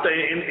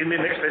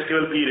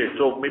festival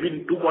period. So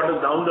maybe 2 quarters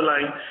down the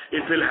line,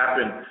 it will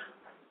happen.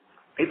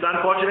 It's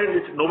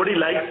unfortunate. Nobody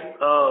likes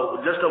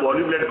just a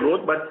volume-led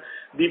growth, but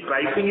the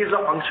pricing is a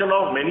function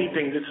of many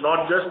things. It's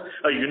not just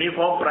a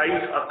uniform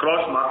price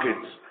across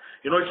markets.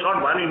 It's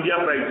not one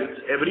India price. It's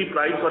every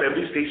price for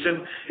every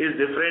station is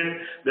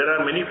different. There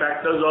are many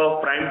factors of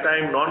prime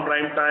time,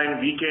 non-prime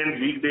time, weekends,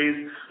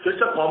 weekdays. So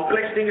it's a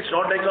complex thing. It's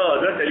not like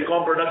other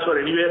telecom products or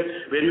anywhere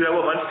where you have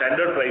a one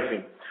standard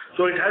pricing.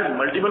 So it has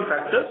multiple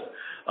factors.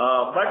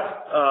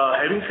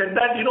 Having said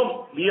that,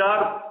 we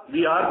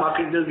are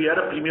market leaders, we are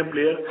a premium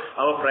player.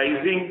 Our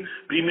pricing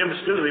premium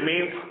still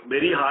remains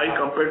very high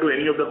compared to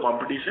any of the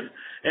competition,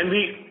 and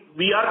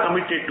we are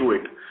committed to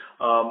it.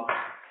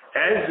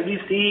 As we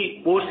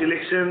see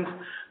post-elections,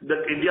 the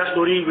India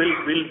story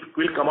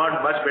will come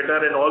out much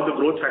better, and all the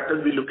growth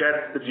factors we look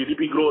at, the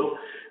GDP growth,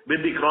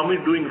 with the economy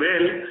doing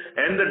well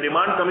and the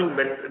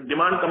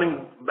demand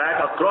coming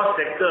back across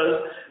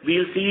sectors,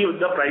 we'll see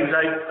the price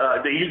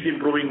hike, the yields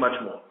improving much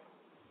more.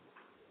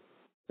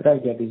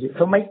 Right, Yatish.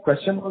 So my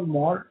question was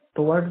more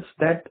towards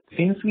that,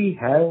 since we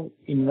have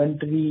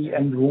inventory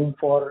and room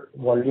for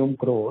volume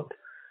growth,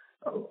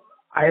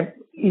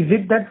 is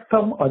it that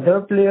some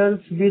other players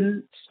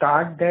will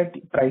start that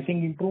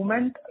pricing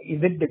improvement?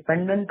 Is it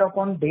dependent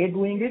upon they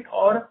doing it,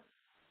 or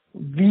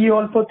we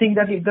also think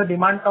that if the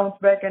demand comes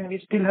back and we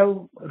still have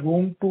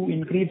room to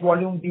increase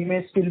volume, we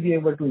may still be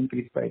able to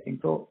increase pricing?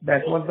 So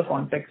that was the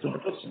context of the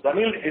question.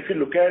 Daniel, if you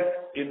look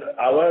at in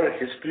our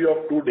history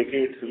of 2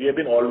 decades, we have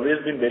always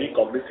been very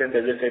cognizant,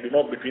 as I said,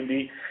 between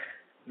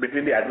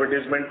the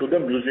advertisement to the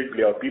music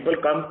player. People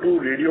come to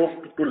radio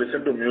to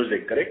listen to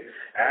music, correct?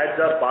 Ads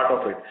are part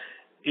of it.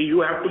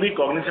 You have to be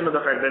cognizant of the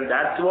fact that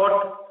that's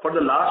what, for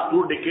the last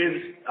 2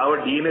 decades,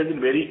 our DNA has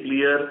been very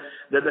clear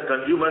that the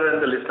consumer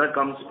and the listener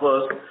comes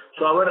first.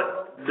 So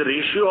the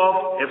ratio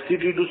of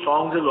FCT to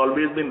songs has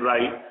always been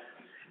right.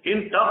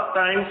 In tough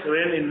times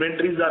when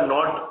inventories are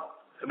not,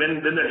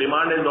 when the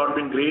demand has not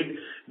been great,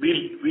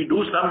 we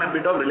do some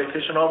bit of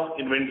relaxation of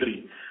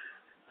inventory.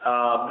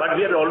 But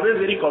we are always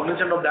very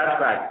cognizant of that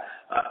fact.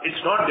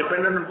 It's not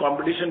dependent on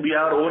competition. We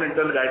have our own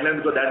internal guidelines,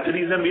 because that's the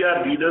reason we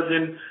are leaders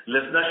in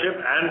listenership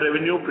and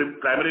revenue,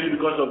 primarily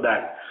because of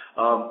that.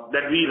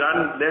 That we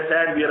run less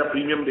ad, we are a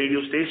premium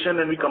radio station,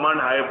 and we command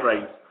higher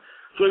price.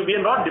 So we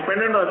are not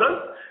dependent on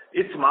others.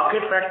 It's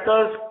market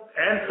factors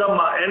and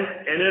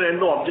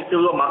the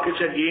objectives of market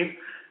share gain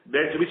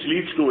which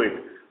leads to it.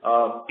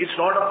 It's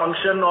not a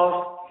function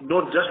of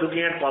just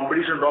looking at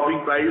competition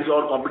dropping price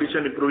or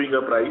competition improving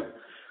the price.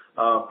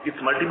 It's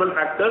multiple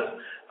factors.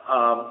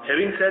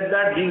 Having said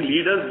that, being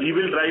leaders, we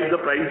will drive the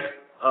price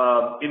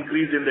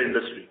increase in the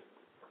industry.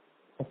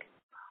 Okay,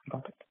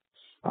 got it.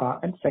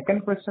 And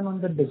second question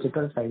on the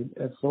digital side.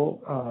 So,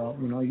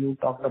 you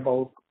talked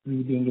about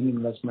we being in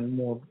investment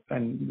mode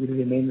and will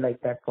remain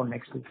like that for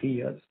next 2-3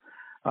 years.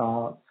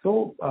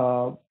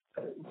 So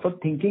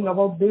thinking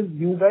about this,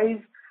 you guys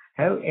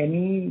have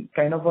any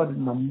kind of a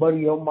number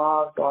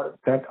earmarked or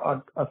that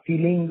a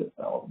feeling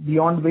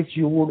beyond which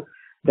you would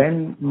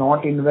then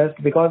not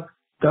invest? Because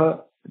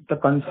the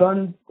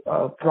concern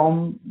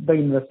from the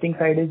investing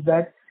side is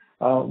that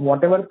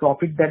whatever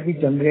profit that we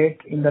generate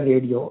in the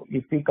radio,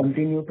 if we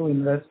continue to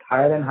invest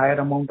higher and higher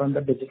amount on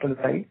the digital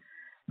side,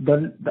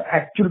 then the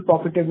actual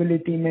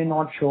profitability may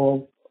not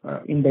show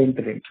in the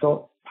interim.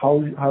 So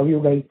how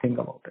you guys think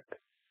about it?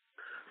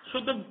 So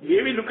the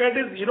way we look at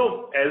it,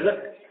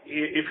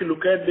 if you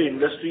look at the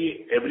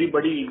industry,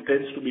 everybody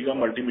intends to become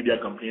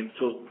multimedia company.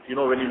 So,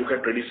 when you look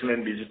at traditional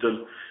and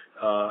digital,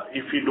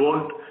 if you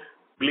don't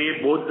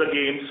play both the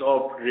games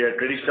of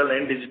traditional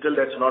and digital,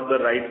 that's not the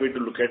right way to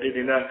look at it.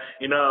 In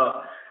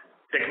a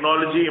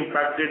technology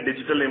impacted,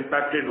 digital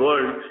impacted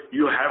world,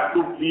 you have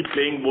to be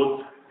playing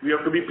both. We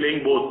have to be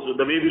playing both. So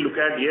the way we look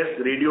at, yes,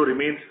 radio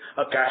remains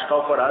a cash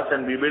cow for us,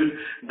 and we will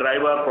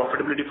drive our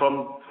profitability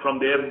from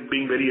there,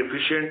 being very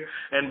efficient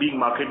and being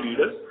market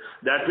leaders.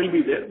 That will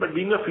be there. But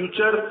being a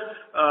future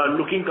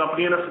looking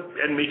company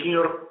and making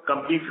your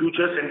company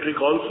future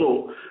centric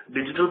also,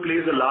 digital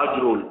plays a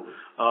large role.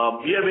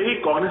 We are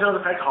very cognizant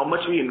of the fact how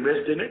much we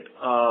invest in it.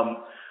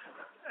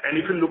 And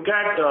if you look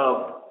at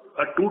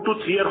a 2 to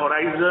 3 year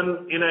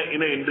horizon in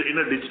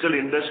a digital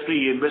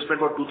industry, investment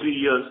for 2-3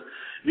 years,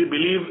 we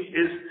believe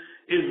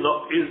is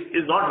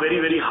not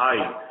very, very high.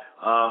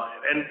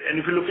 And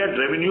if you look at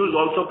revenues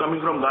also coming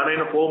from Ghana,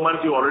 in 4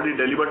 months you already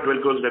delivered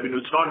 12 crores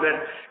revenue. It's not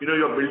that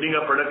you're building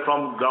a product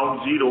from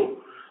ground zero.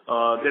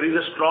 There is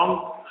a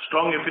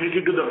strong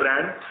affinity to the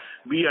brand.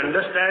 We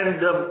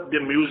understand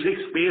the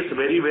music space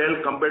very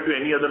well compared to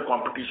any other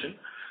competition.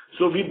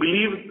 So we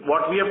believe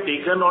what we have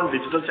taken on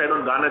digital side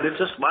on Ghana, that's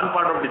just one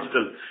part of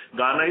digital.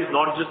 Ghana is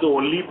not just the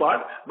only part,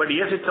 but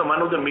yes, it's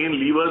one of the main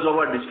levers of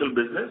our digital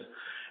business.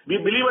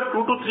 We believe a 2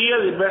 to 3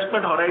 years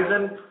investment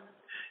horizon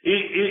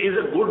is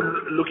a good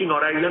looking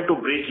horizon to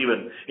break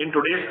even. In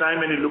today's time,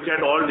 when you look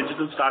at all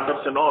digital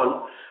startups and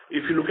all,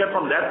 if you look at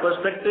from that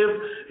perspective,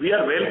 we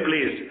are well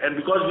placed. And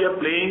because we are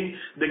playing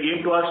the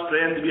game to our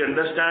strength, we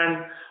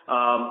understand,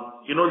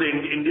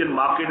 the Indian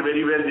market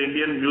very well, the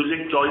Indian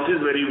music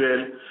choices very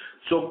well.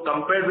 So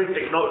combined with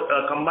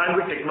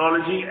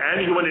technology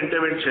and human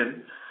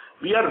intervention,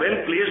 we are well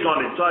placed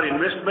on it. So our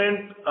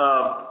investment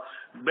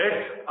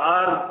bets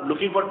are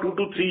looking for 2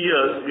 to 3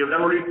 years. We have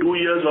done only 2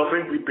 years of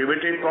it. We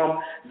pivoted from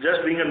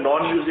just being a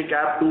non-music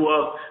app to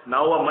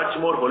now a much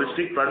more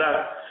holistic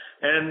product.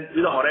 And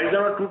with a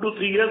horizon of 2 to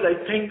 3 years, I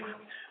think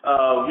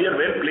we are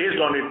well placed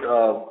on it,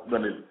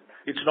 Vanil.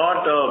 It's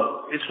not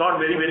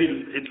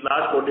very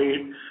large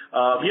quoting.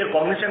 We are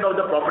cognizant of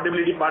the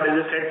profitability part. As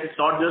I said, it's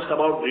not just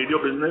about radio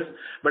business,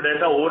 but at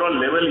the overall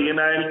level,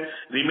 ENIL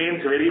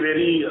remains very,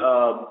 we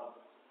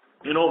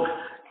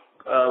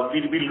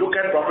look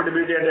at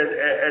profitability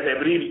at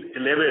every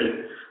level.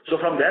 So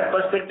from that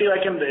perspective, I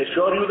can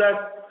assure you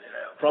that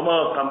from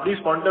a company's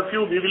point of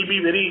view, we will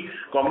be very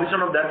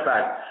cognizant of that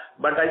fact.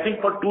 But I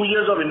think for 2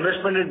 years of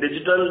investment in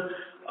digital,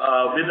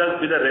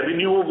 with a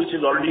revenue which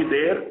is already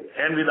there,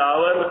 and with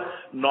our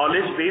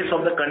knowledge base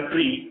of the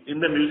country in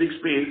the music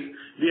space,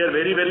 we are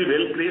very, very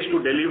well placed to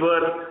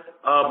deliver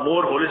a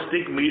more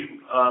holistic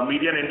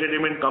media and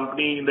entertainment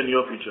company in the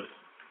near future.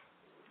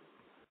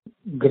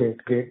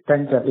 Great.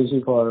 Thanks,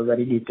 Atish, for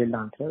very detailed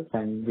answers,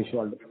 and wish you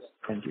all the best.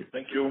 Thank you.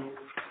 Thank you.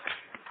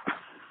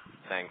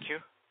 Thank you.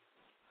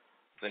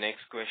 The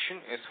next question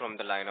is from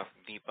the line of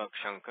Deepak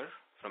Shankar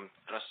from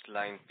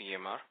Trustline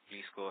PMR.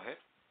 Please go ahead.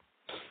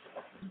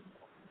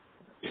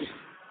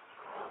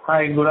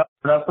 Hi, good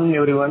afternoon,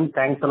 everyone.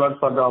 Thanks a lot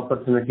for the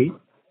opportunity.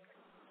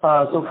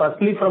 So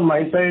firstly, from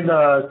my side,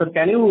 sir,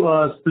 can you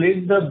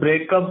split the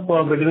breakup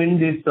between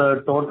this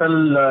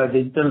total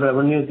digital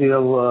revenues you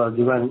have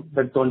given,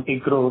 the 20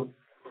 crore,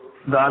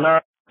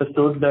 Ghana,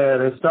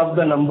 the rest of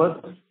the numbers?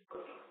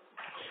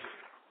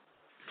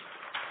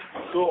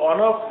 So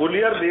on a full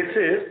year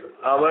basis,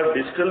 our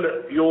digital,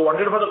 you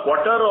wanted for the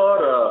quarter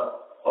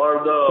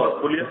or the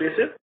full year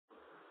basis?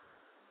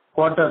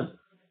 Quarter.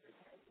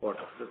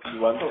 Just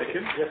 1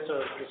 second. Yes,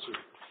 sir.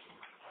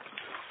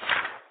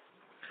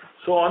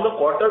 So on the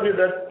quarter, we've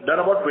done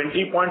about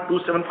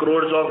 20.27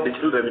 crores of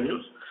digital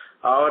revenues.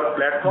 Our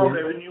platform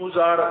revenues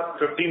are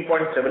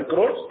 15.7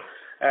 crores,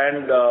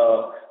 and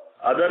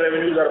other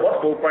revenues are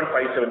about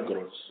 4.57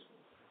 crores.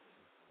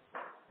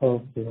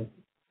 Okay.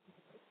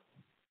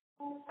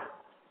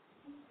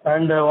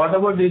 And what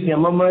about these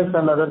MMS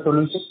and other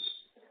solutions?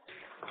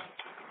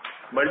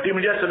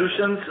 Multimedia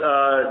solutions,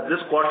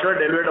 this quarter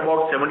delivered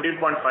about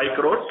 17.5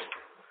 crores,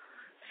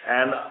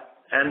 and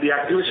the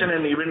activation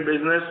and event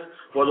business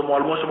was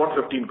almost about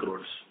 15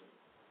 crores.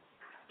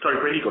 Sorry,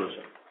 20 crores.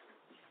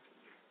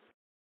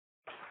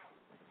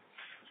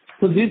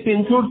 So this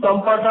includes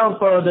some part of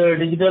the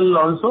digital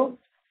also?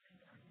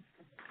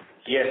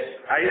 Yes.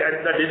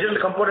 The digital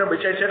component,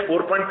 which I said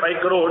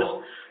 4.5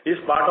 crores, is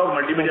part of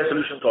multimedia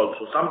solutions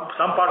also.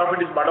 Some part of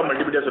it is part of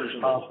multimedia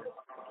solutions also.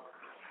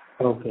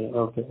 Okay.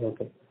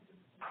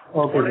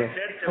 What I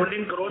said,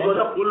 17 crores was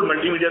a full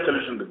multimedia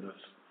solution business.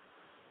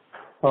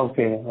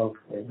 Okay,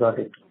 got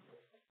it.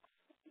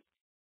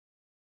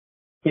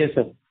 Yes,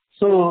 sir.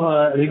 So,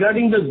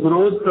 regarding the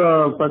growth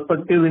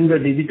perspective in the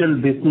digital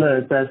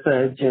business as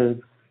such,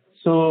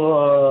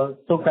 so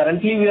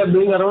currently we are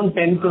doing around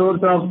 10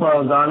 crores of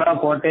Ghana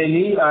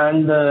quarterly,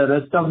 and the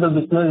rest of the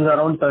business is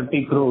around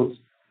 30 crores.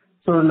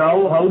 So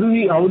now, how do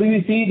we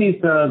see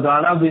this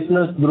Ghana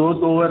business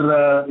growth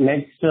over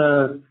next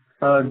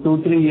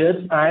 2-3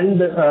 years,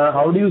 and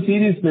how do you see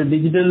this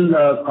digital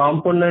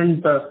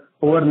component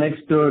over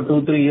next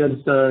 2-3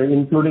 years,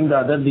 including the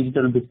other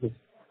digital business?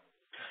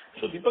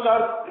 So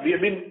Deepak, we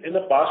have been in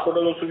the past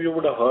quarter also, you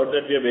would have heard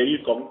that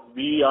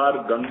we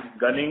are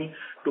gunning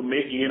to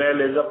make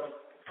ENIL as a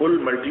full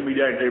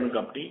multimedia entertainment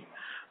company.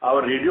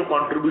 Our radio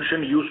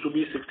contribution used to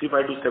be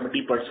 65 to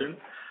 70%.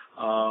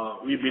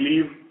 We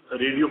believe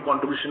radio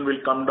contribution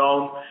will come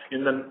down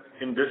in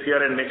this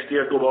year and next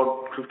year to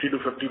about 50 to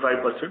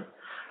 55%.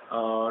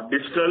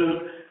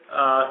 Digital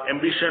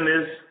ambition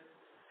is,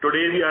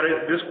 today we are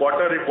at this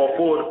quarter,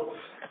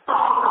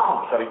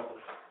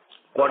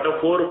 Quarter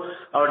 4,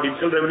 our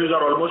digital revenues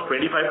are almost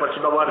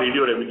 25% of our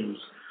radio revenues.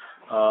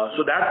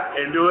 So that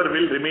endeavor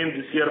will remain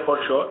this year for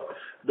sure.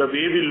 The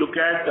way we look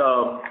at,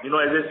 as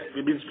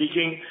we've been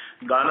speaking,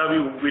 Ghana,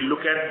 we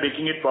look at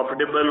making it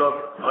profitable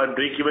or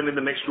break even in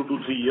the next 2 to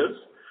 3 years.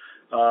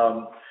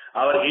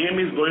 Our aim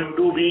is going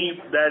to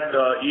be that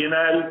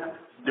ENIL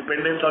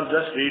dependence on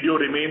just radio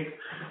remains,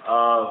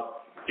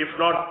 if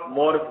not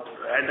more,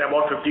 at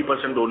about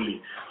 50%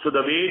 only. So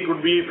the way it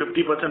would be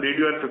 50%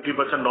 radio and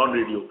 50%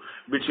 non-radio,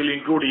 which will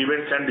include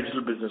events and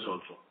digital business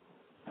also.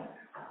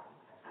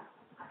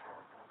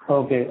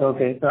 Okay.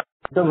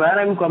 So where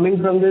I'm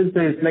coming from this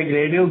is like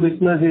radio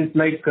business is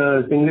like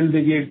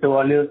single-digit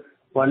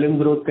volume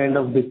growth kind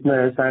of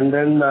business, and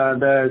then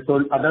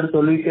the other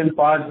solution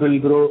part will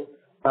grow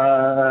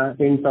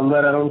in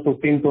somewhere around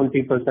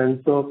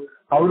 15-20%. So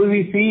how do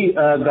we see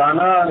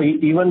Ghana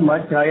even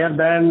much higher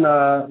than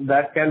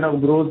that kind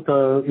of growth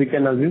we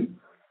can assume?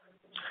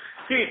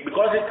 See,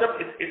 because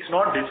it's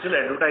not digital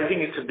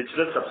advertising, it's a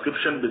digital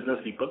subscription business,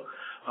 people.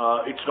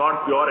 It's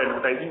not pure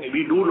advertising.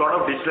 We do a lot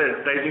of digital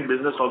advertising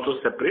business also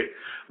separate,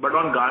 but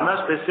on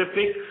Ghana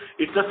specific,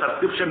 it's a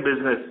subscription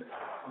business.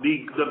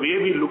 The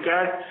way we look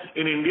at,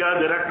 in India,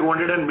 there are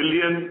 200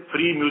 million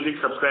free music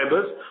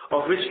subscribers,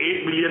 of which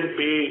 8 million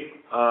pay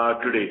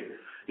today.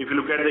 If you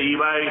look at the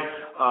EY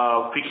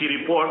FICCI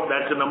report,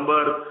 that's a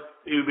number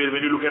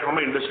when you look at from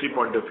an industry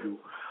point of view.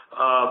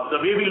 The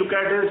way we look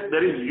at it is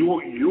there is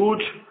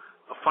huge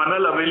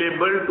funnel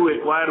available to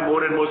acquire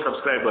more and more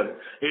subscribers.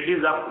 It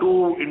is up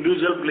to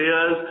individual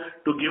players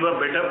to give a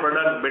better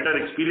product, better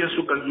experience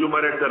to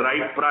consumer at the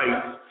right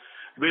price,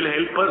 will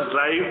help us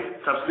drive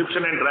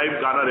subscription and drive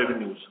Gaana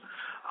revenues.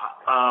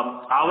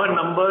 Our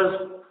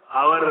numbers,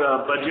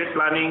 our budget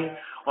planning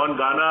on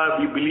Gaana,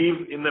 we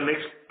believe in the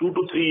next 2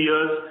 to 3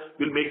 years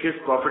will make us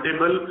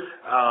profitable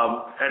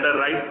at a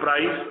right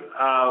price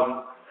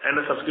and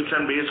a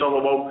subscription base of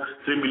about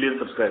 3 million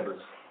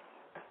subscribers.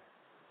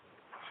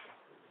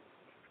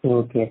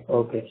 Okay.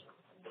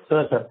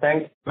 Sure, sir.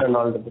 Thanks and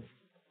all the best.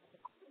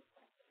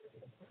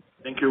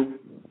 Thank you.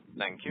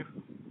 Thank you.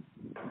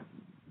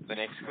 The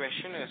next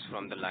question is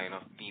from the line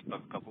of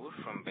Deepak Kapoor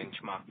from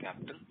Benchmark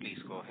Capital. Please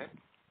go ahead.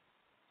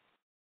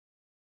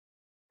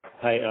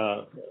 Hi,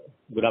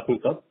 good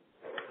afternoon, sir.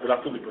 Good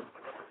afternoon, Deepak.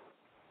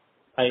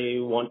 I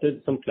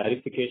wanted some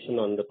clarification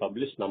on the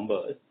published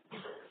numbers.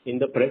 In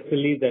the press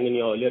release and in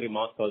your earlier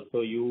remarks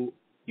also, you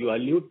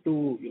allude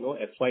to,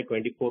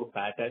 FY24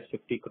 PAT as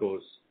 50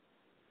 crores.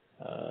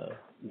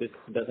 This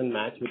doesn't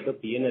match with the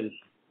P&L.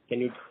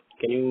 Can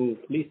you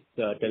please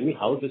tell me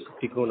how this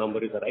 50 crore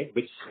number is arrived?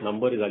 Which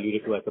number is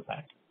alluded to as a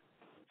PAT?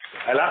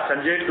 I'll ask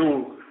Sanjay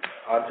to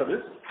answer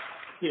this.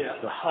 Yeah.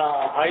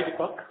 Hi,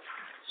 Deepak.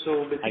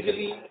 So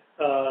basically,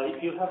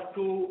 you have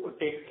to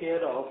take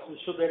care of,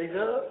 so there is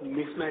a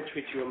mismatch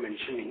which you are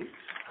mentioning.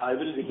 I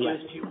will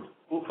request you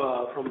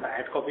from the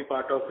ad copy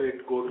part of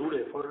it, go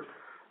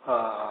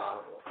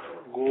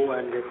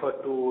and refer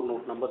to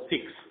note number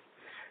 6.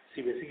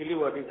 See, basically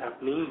what is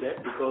happening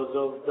that because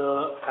of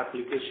the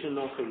application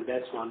of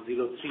Index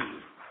 103,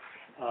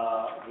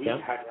 we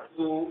had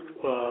to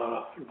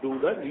do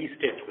the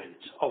restatement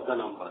of the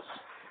numbers.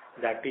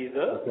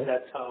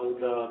 That's how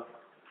the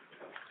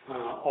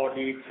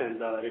audits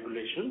and the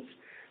regulations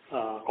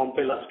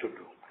compel us to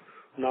do.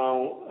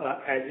 Now,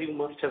 as you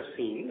must have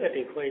seen that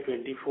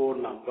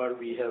FY24 number,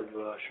 we have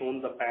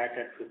shown the PAT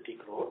at 50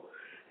 crore.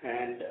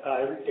 And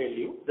I will tell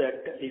you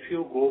that if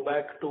you go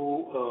back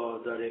to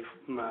the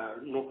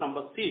note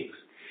number 6,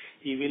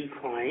 you will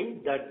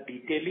find that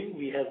detailing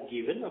we have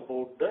given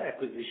about the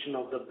acquisition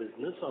of the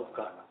business of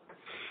Gaana.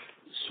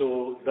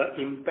 So the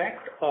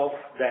impact of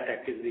that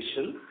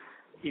acquisition,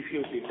 if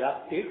you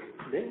deduct it,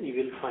 then you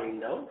will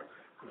find out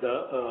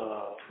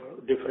the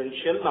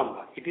differential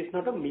number. It is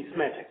not a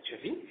mismatch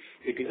actually,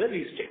 it is a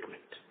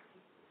restatement.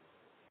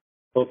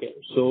 Okay,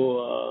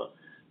 so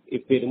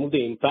if we remove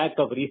the impact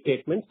of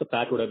restatements, the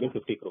PAT would have been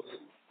 50 crores.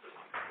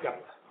 Yeah.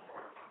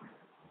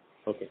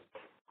 Okay.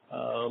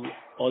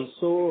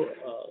 Also,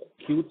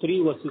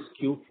 Q3 versus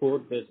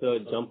Q4, there's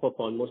a jump of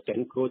almost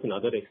 10 crores in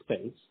other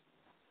expense.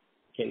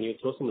 Can you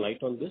throw some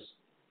light on this?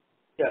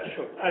 Yeah,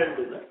 sure. I will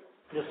do that.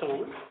 Just a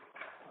moment.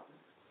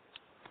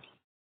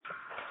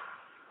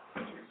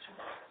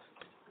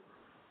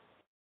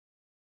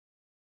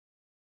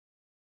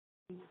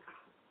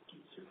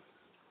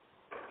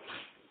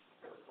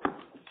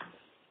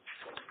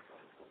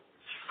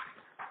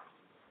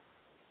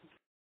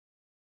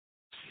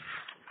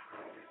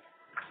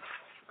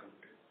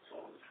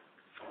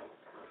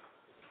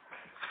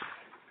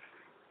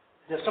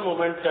 Just a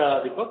moment,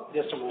 Deepak.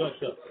 Just a moment.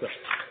 Sure.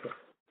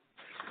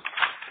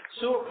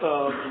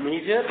 So,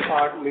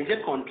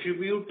 major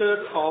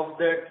contributor of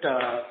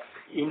that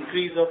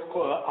increase of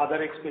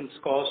other expense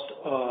cost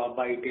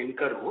by 10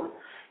 crore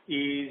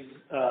is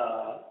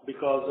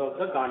because of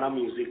the Gaana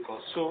music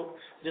cost. So,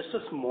 just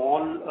a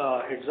small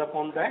heads up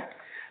on that.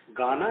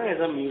 Gaana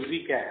as a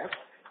music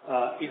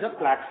app is a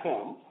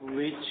platform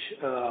which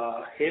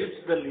helps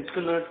the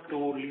listener to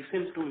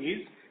listen to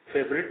his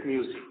favorite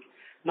music.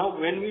 Now,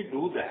 when we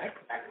do that,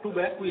 back to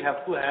back, we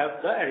have to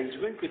have the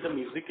arrangement with the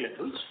music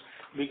labels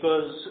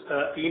because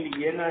in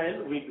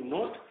ENIL, we do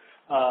not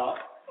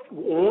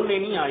own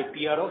any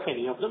IPR of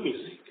any of the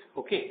music.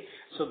 Okay,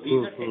 so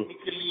these are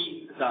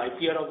technically, the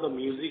IPR of the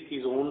music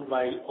is owned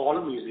by all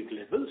music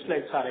labels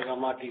like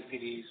Saregama,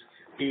 T-Series,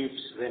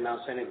 Tips, Venus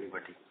and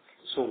everybody,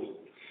 Sony.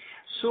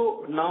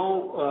 So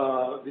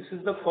now this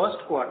is the first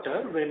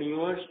quarter when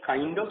you are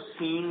kind of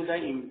seeing the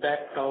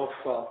impact of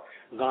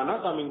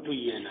Gaana coming to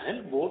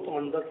ENIL, both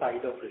on the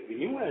side of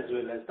revenue as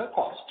well as the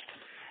cost.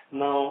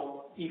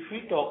 Now, if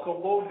we talk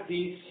about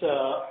this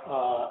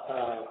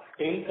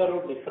 10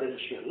 crore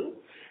differential,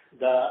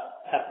 the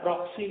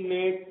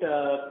approximate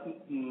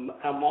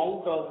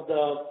amount of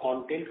the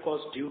content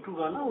cost due to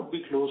Gaana would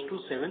be close to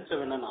 7.5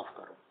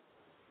 crore.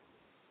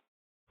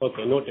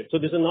 Okay, noted. So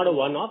this is not a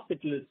one-off, it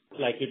is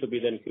likely to be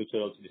then in future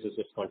also, this is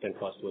just content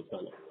cost with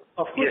Gaana.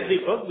 Of course,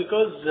 Deepak,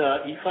 because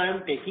if I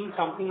am taking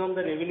something on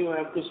the revenue, I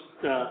have to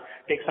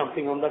take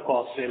something on the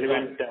cost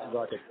relevant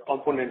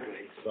component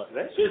wise.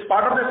 Right? So it's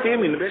part of the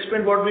same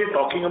investment what we are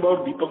talking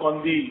about, Deepak,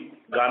 on the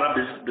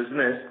Gaana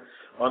business,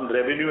 on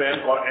revenue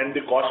and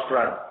the cost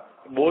front.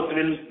 Both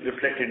will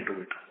reflect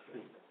into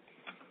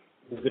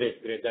it.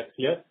 Great, that's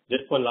clear.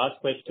 Just one last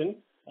question.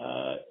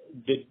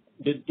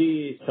 Did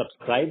the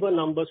subscriber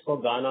numbers for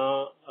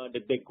Gaana,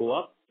 did they go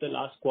up the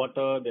last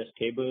quarter? They're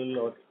stable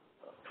or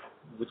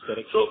which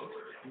direction? So,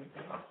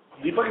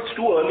 Deepak, it's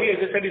too early. As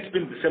I said, it's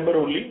been December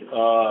only.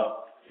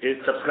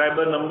 Its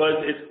subscriber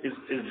numbers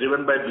is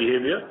driven by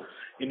behavior.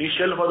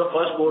 Initial for the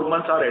first 4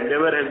 months, our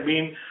endeavor has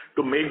been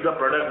to make the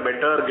product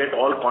better, get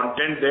all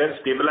content there,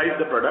 stabilize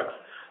the product.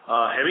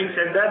 Having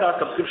said that, our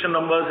subscription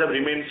numbers have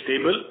remained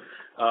stable,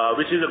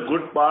 which is a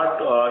good part.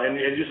 And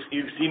as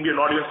you've seen, we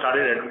have not even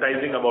started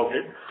advertising about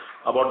it,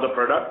 about the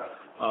product.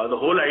 The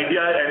whole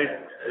idea,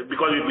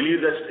 because we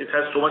believe that it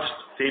has so much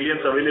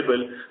salience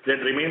available,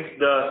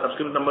 the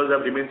subscription numbers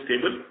have remained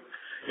stable.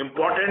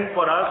 Important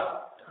for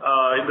us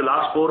in the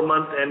last 4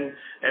 months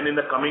and in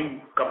the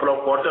coming couple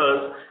of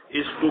quarters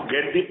is to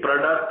get the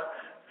product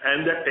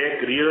and the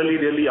tech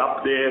really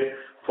up there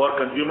for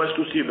consumers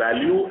to see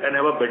value and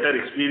have a better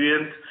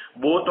experience,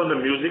 both on the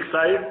music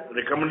side,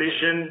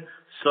 recommendation,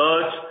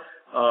 search,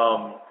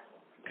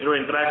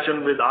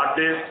 interaction with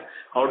artists,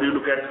 how do you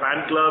look at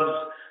fan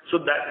clubs. So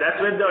that's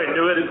where the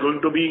endeavor is going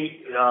to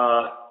be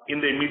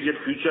in the immediate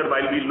future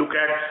while we look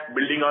at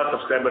building our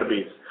subscriber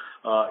base.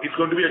 It's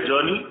going to be a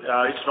journey.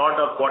 It's not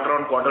a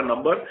quarter-on-quarter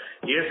number.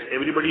 Yes,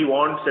 everybody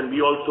wants, and we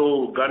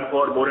also gun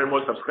for more and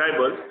more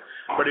subscribers.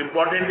 But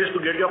important is to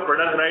get your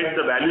product right,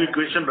 the value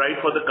equation right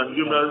for the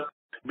consumers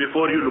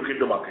before you look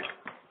into market.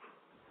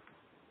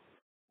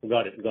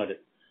 Got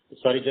it.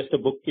 Sorry, just a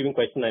bookkeeping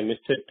question. I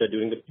missed it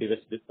during the previous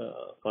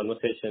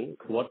conversation.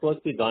 What was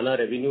the Ghana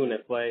revenue in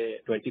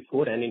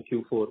FY24 and in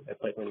Q4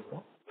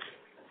 FY24?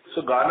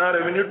 So Ghana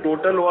revenue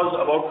total was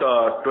about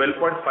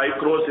 12.5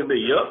 crores in the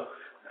year,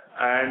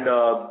 and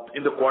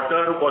in the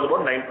quarter was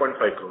about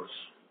 9.5 crores.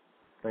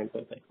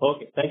 9.5.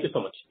 Okay. Thank you so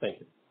much. Thank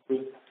you.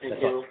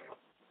 Thank you.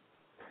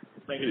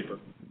 Thank you, Deepak.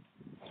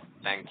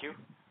 Thank you.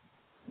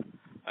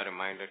 A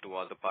reminder to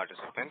all the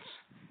participants,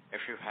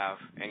 if you have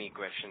any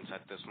questions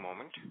at this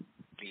moment,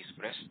 please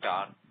press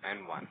star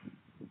and 1.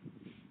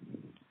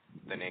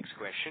 The next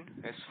question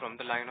is from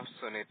the line of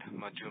Sunit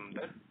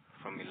Majumdar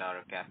from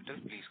Elara Capital.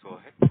 Please go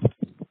ahead.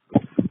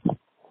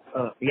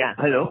 Yeah,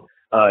 hello.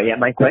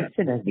 My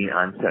question has been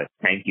answered.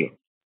 Thank you.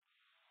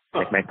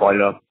 Like my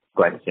follow-up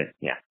question.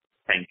 Yeah.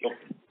 Thank you.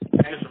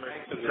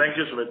 Thank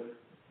you, Sumit.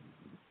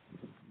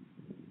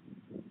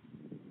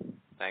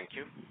 Thank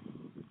you.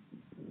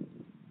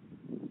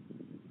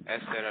 As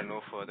there are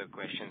no further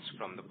questions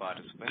from the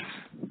participants,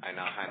 I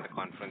now hand the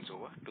conference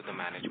over to the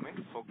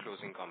management for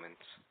closing comments.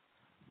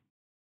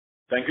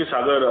 Thank you,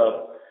 Sagar.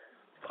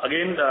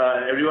 Again,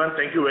 everyone,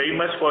 thank you very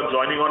much for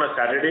joining on a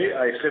Saturday.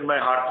 I extend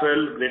my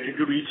heartfelt gratitude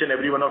to each and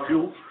every one of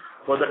you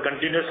for the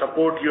continuous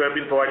support you have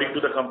been providing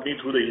to the company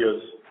through the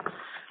years.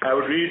 I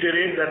would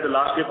reiterate that the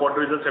last year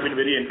quarter results have been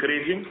very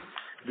encouraging.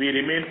 We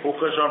remain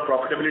focused on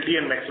profitability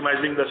and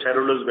maximizing the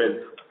shareholders'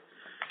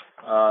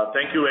 wealth.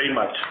 Thank you very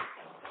much.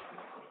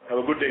 Have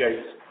a good day,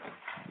 guys.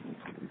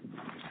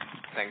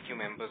 Thank you,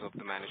 members of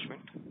the management.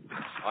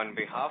 On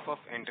behalf of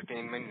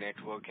Entertainment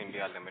Network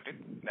India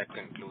Limited, that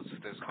concludes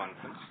this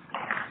conference.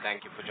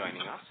 Thank you for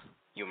joining us.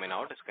 You may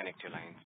now disconnect your lines.